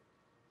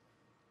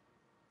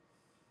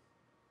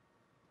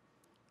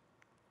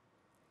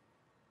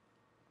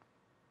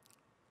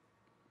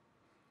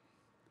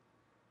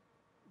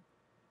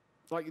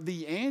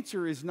 The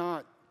answer is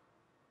not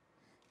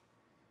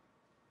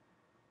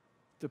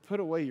to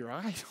put away your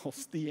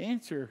idols. The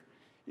answer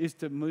is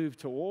to move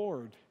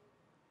toward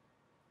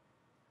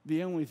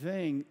the only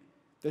thing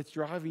that's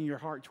driving your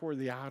heart toward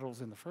the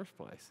idols in the first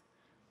place.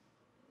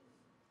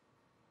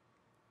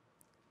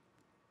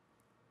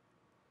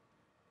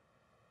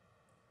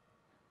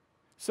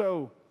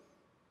 So,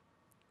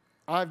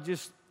 I'm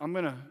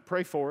going to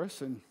pray for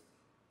us, and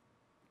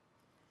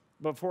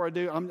before I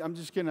do, I'm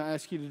just going to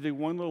ask you to do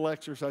one little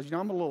exercise.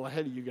 I'm a little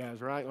ahead of you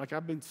guys, right?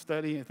 I've been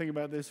studying and thinking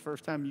about this.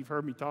 First time you've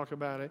heard me talk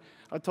about it.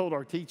 I told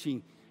our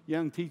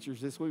young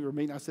teachers this week we were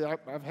meeting, I said,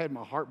 I've had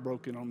my heart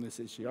broken on this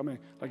issue.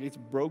 It's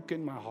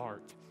broken my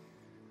heart.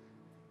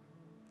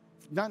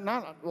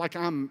 Not like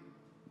I'm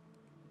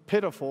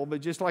pitiful,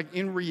 but just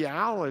in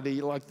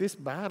reality, this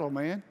battle,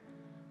 man.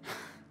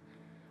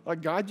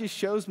 God just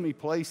shows me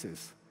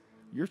places.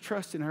 You're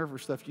trusting her for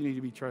stuff you need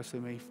to be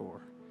trusting me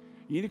for.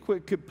 You need to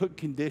quit put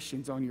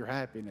conditions on your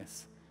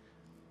happiness.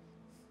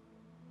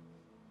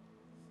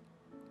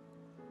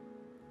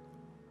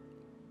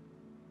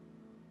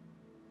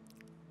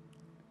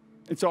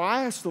 And so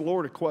I asked the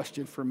Lord a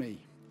question for me.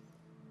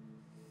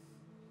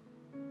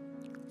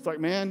 It's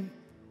man,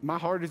 my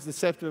heart is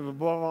deceptive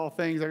above all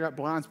things. I got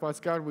blind spots.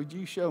 God, would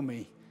you show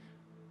me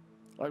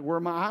where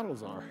my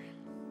idols are?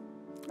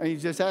 And he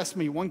just asked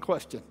me one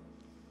question.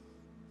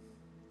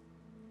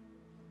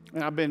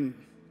 And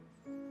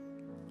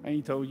I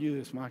ain't told you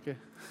this, Micah.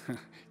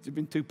 It's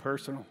been too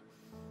personal.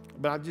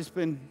 But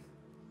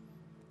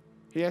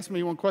he asked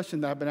me one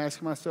question that I've been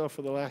asking myself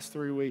for the last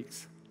 3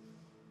 weeks.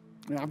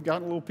 And I've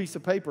gotten a little piece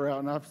of paper out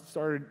and I've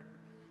started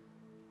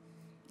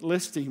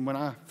listing when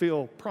I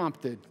feel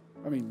prompted.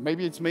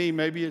 Maybe it's me,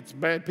 maybe it's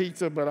bad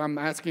pizza, but I'm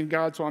asking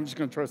God, so I'm just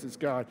going to trust it's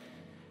God.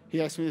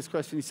 he asked me this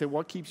question. He said,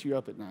 what keeps you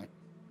up at night?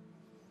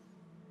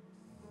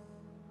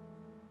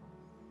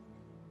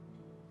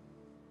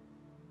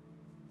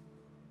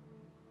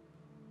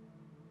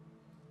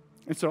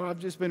 And so I've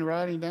just been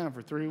writing down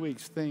for 3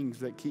 weeks things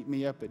that keep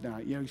me up at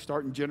night. You know, you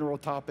start in general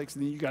topics,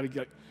 and then you got to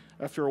get,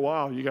 after a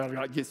while, you got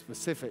to get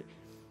specific.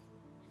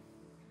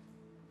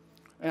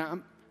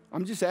 And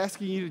I'm just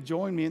asking you to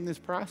join me in this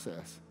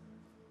process.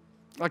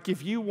 Like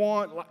if you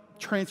want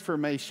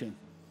transformation,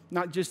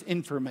 not just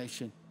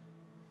information,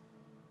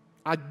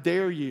 I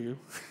dare you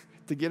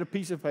to get a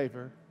piece of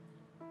paper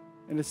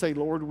and to say,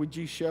 Lord, would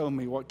you show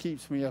me what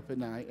keeps me up at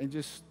night?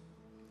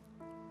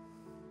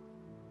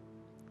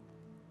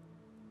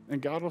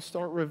 And God will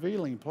start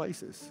revealing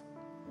places.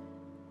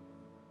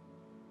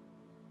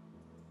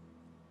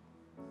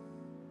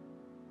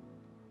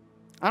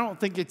 I don't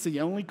think it's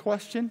the only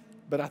question,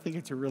 but I think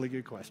it's a really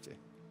good question.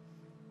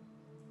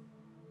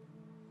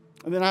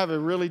 And then I have a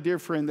really dear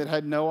friend that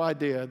had no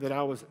idea that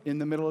I was in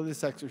the middle of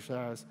this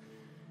exercise.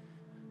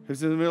 He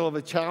was in the middle of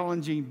a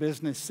challenging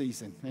business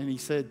season. And he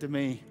said to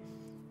me,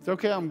 it's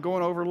okay, I'm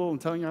going over a little and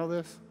telling you all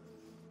this.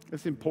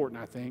 It's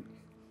important, I think.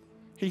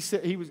 He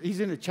said he's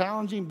in a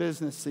challenging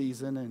business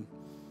season, and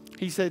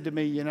he said to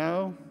me, you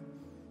know,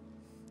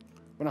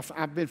 when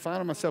I've been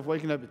finding myself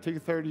waking up at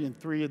 2:30 and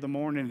 3 in the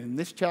morning, and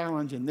this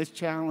challenge, and this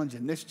challenge,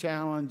 and this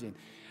challenge, and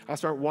I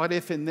start what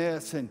if in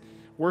this, and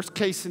worst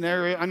case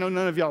scenario. I know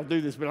none of y'all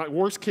do this, but like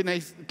worst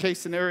case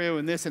scenario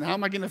in this, and how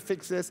am I going to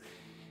fix this?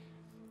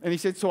 And he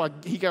said, so I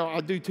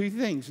do two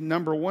things.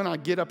 Number one, I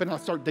get up and I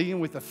start dealing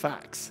with the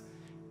facts.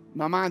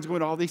 My mind's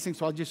going to all these things,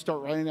 so I'll just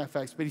start writing down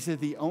facts. But he said,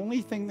 the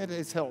only thing that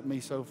has helped me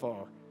so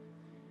far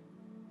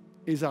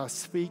is I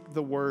speak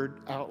the word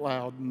out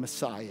loud,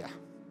 Messiah.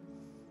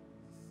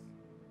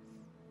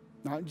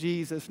 Not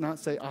Jesus, not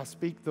say, I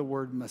speak the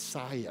word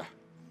Messiah.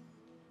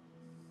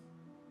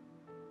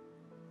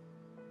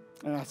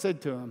 And I said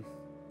to him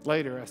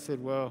later, I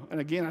said, well, and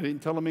again, I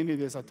didn't tell him any of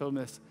this. I told him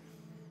this.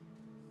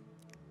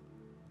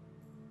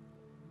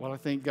 Well, I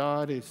think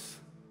God is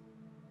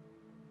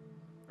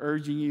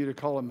urging you to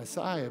call him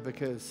Messiah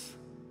because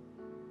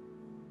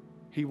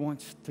he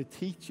wants to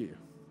teach you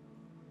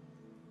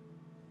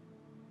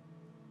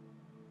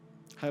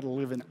how to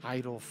live an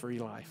idol-free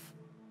life.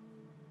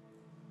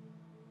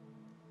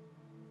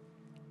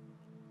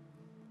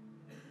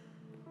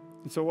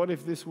 And so what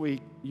if this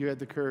week you had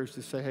the courage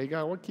to say, hey,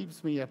 God, what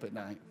keeps me up at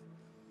night?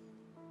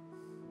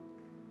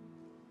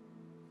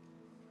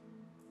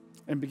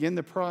 And begin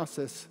the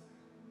process,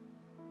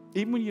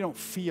 even when you don't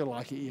feel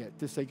like it yet,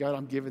 to say, God,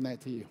 I'm giving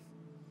that to you.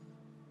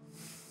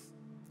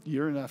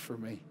 You're enough for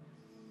me.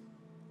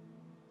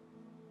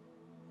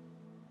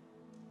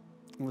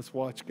 And let's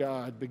watch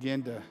God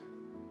begin to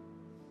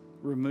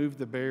remove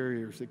the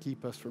barriers that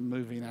keep us from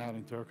moving out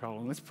into our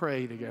calling. Let's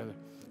pray together.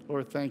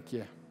 Lord, thank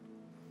you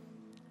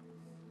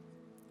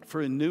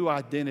for a new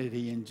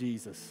identity in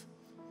Jesus.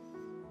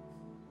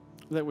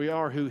 That we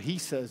are who he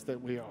says that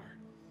we are.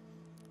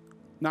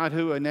 Not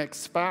who an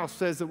ex-spouse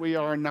says that we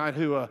are, not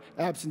who an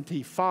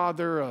absentee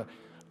father,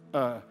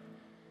 an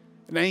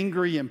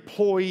angry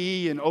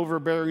employee, an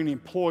overbearing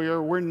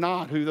employer. We're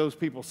not who those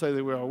people say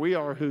that we are. We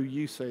are who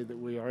you say that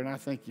we are. And I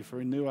thank you for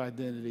a new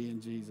identity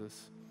in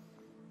Jesus.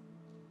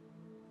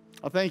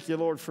 I thank you,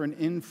 Lord, for an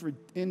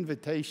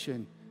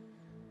invitation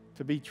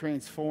to be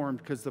transformed,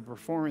 because the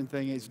performing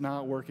thing is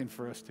not working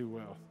for us too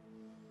well.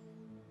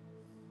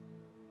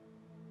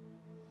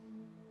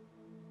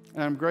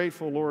 And I'm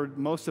grateful, Lord,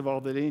 most of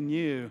all, that in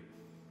you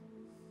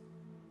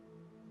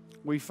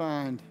we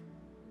find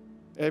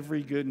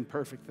every good and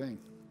perfect thing.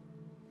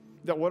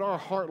 That what our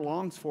heart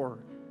longs for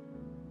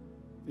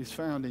is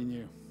found in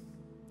you.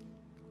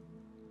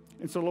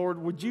 And so,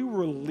 Lord, would you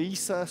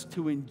release us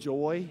to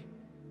enjoy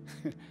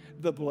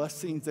the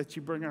blessings that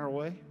you bring our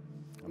way?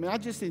 I mean, I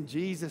just in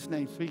Jesus'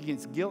 name speak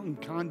against guilt and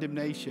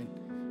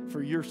condemnation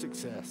for your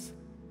success.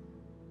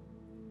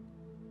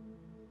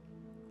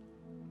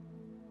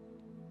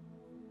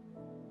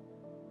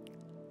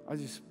 I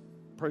just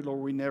pray,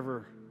 Lord, we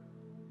never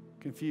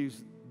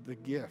confuse the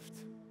gift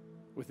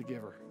with the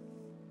giver.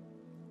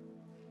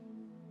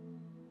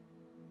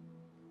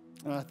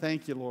 And I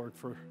thank you, Lord,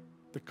 for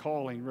the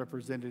calling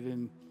represented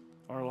in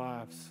our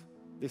lives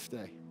this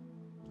day.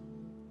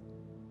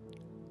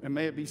 And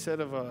may it be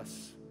said of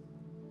us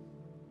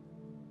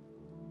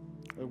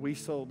that we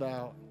sold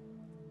out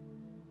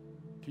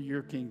to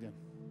your kingdom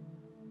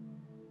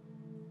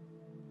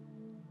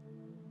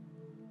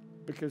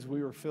because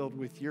we were filled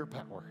with your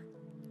power.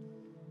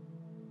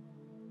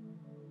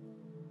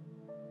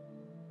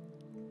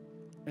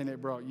 And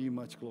it brought you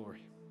much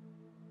glory.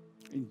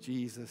 In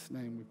Jesus'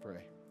 name we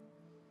pray.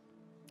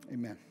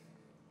 Amen.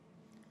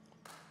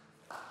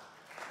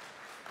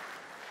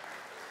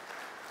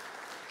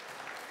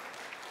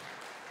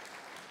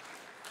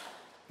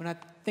 When I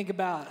think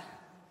about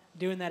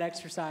doing that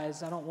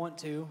exercise, I don't want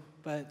to,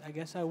 but I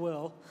guess I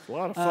will. It's a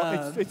lot of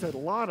fun. It's a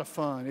lot of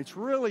fun. It's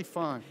really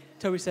fun.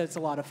 Toby said it's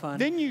a lot of fun.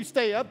 Then you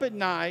stay up at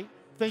night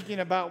thinking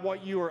about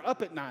what you were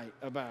up at night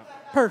about.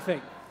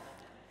 Perfect.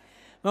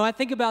 When I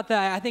think about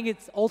that, I think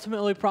it's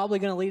ultimately probably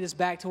going to lead us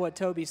back to what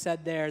Toby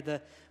said there.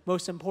 The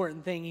most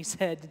important thing he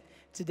said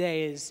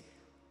today is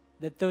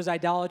that those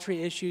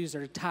idolatry issues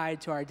are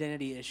tied to our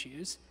identity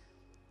issues.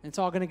 And it's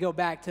all going to go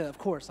back to, of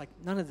course, like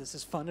none of this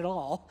is fun at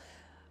all.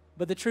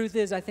 But the truth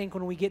is, I think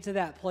when we get to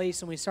that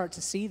place and we start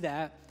to see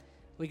that,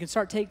 we can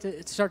start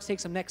to take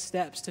some next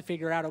steps to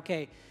figure out,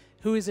 okay,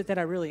 who is it that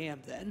I really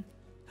am then?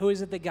 Who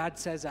is it that God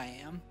says I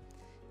am?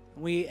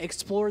 We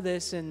explore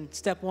this in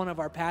step one of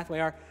our pathway.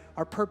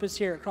 Our purpose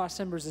here at Cross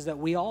Timbers is that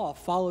we all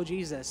follow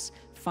Jesus,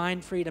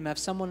 find freedom, have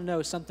someone to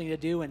know, something to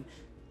do. And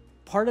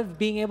part of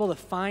being able to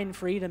find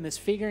freedom is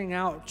figuring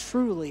out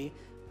truly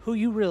who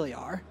you really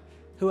are,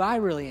 who I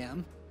really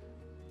am.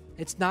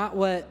 It's not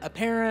what a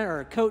parent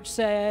or a coach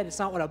said. It's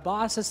not what a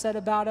boss has said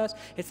about us.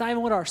 It's not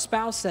even what our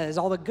spouse says,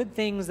 all the good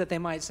things that they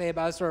might say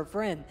about us or a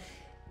friend.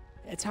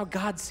 It's how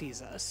God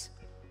sees us.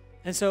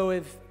 And so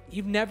if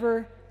you've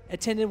never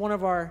attended one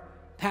of our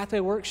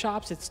Pathway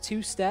workshops, it's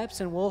 2 steps,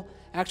 and we'll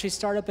actually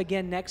start up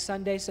again next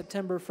Sunday,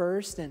 September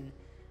 1st. And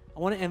I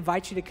want to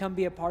invite you to come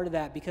be a part of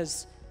that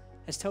because,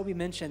 as Toby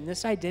mentioned,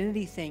 this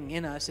identity thing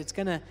in us, it's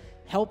going to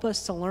help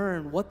us to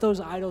learn what those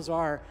idols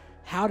are,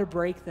 how to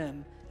break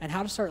them, and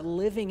how to start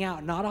living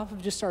out, not off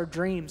of just our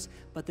dreams,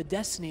 but the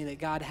destiny that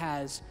God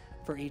has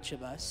for each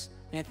of us.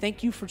 Man,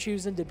 thank you for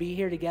choosing to be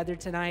here together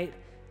tonight.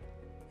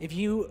 If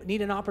you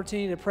need an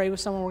opportunity to pray with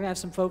someone, we're going to have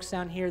some folks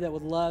down here that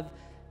would love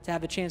to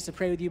have a chance to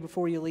pray with you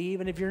before you leave.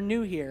 And if you're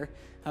new here,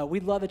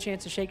 we'd love a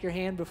chance to shake your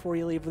hand before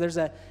you leave. There's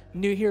a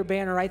New Here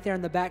banner right there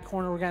in the back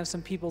corner. We're going to have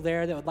some people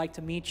there that would like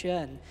to meet you.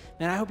 And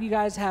man, I hope you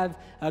guys have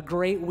a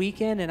great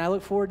weekend, and I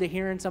look forward to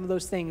hearing some of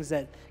those things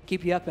that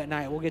keep you up at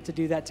night. We'll get to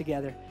do that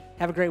together.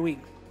 Have a great week.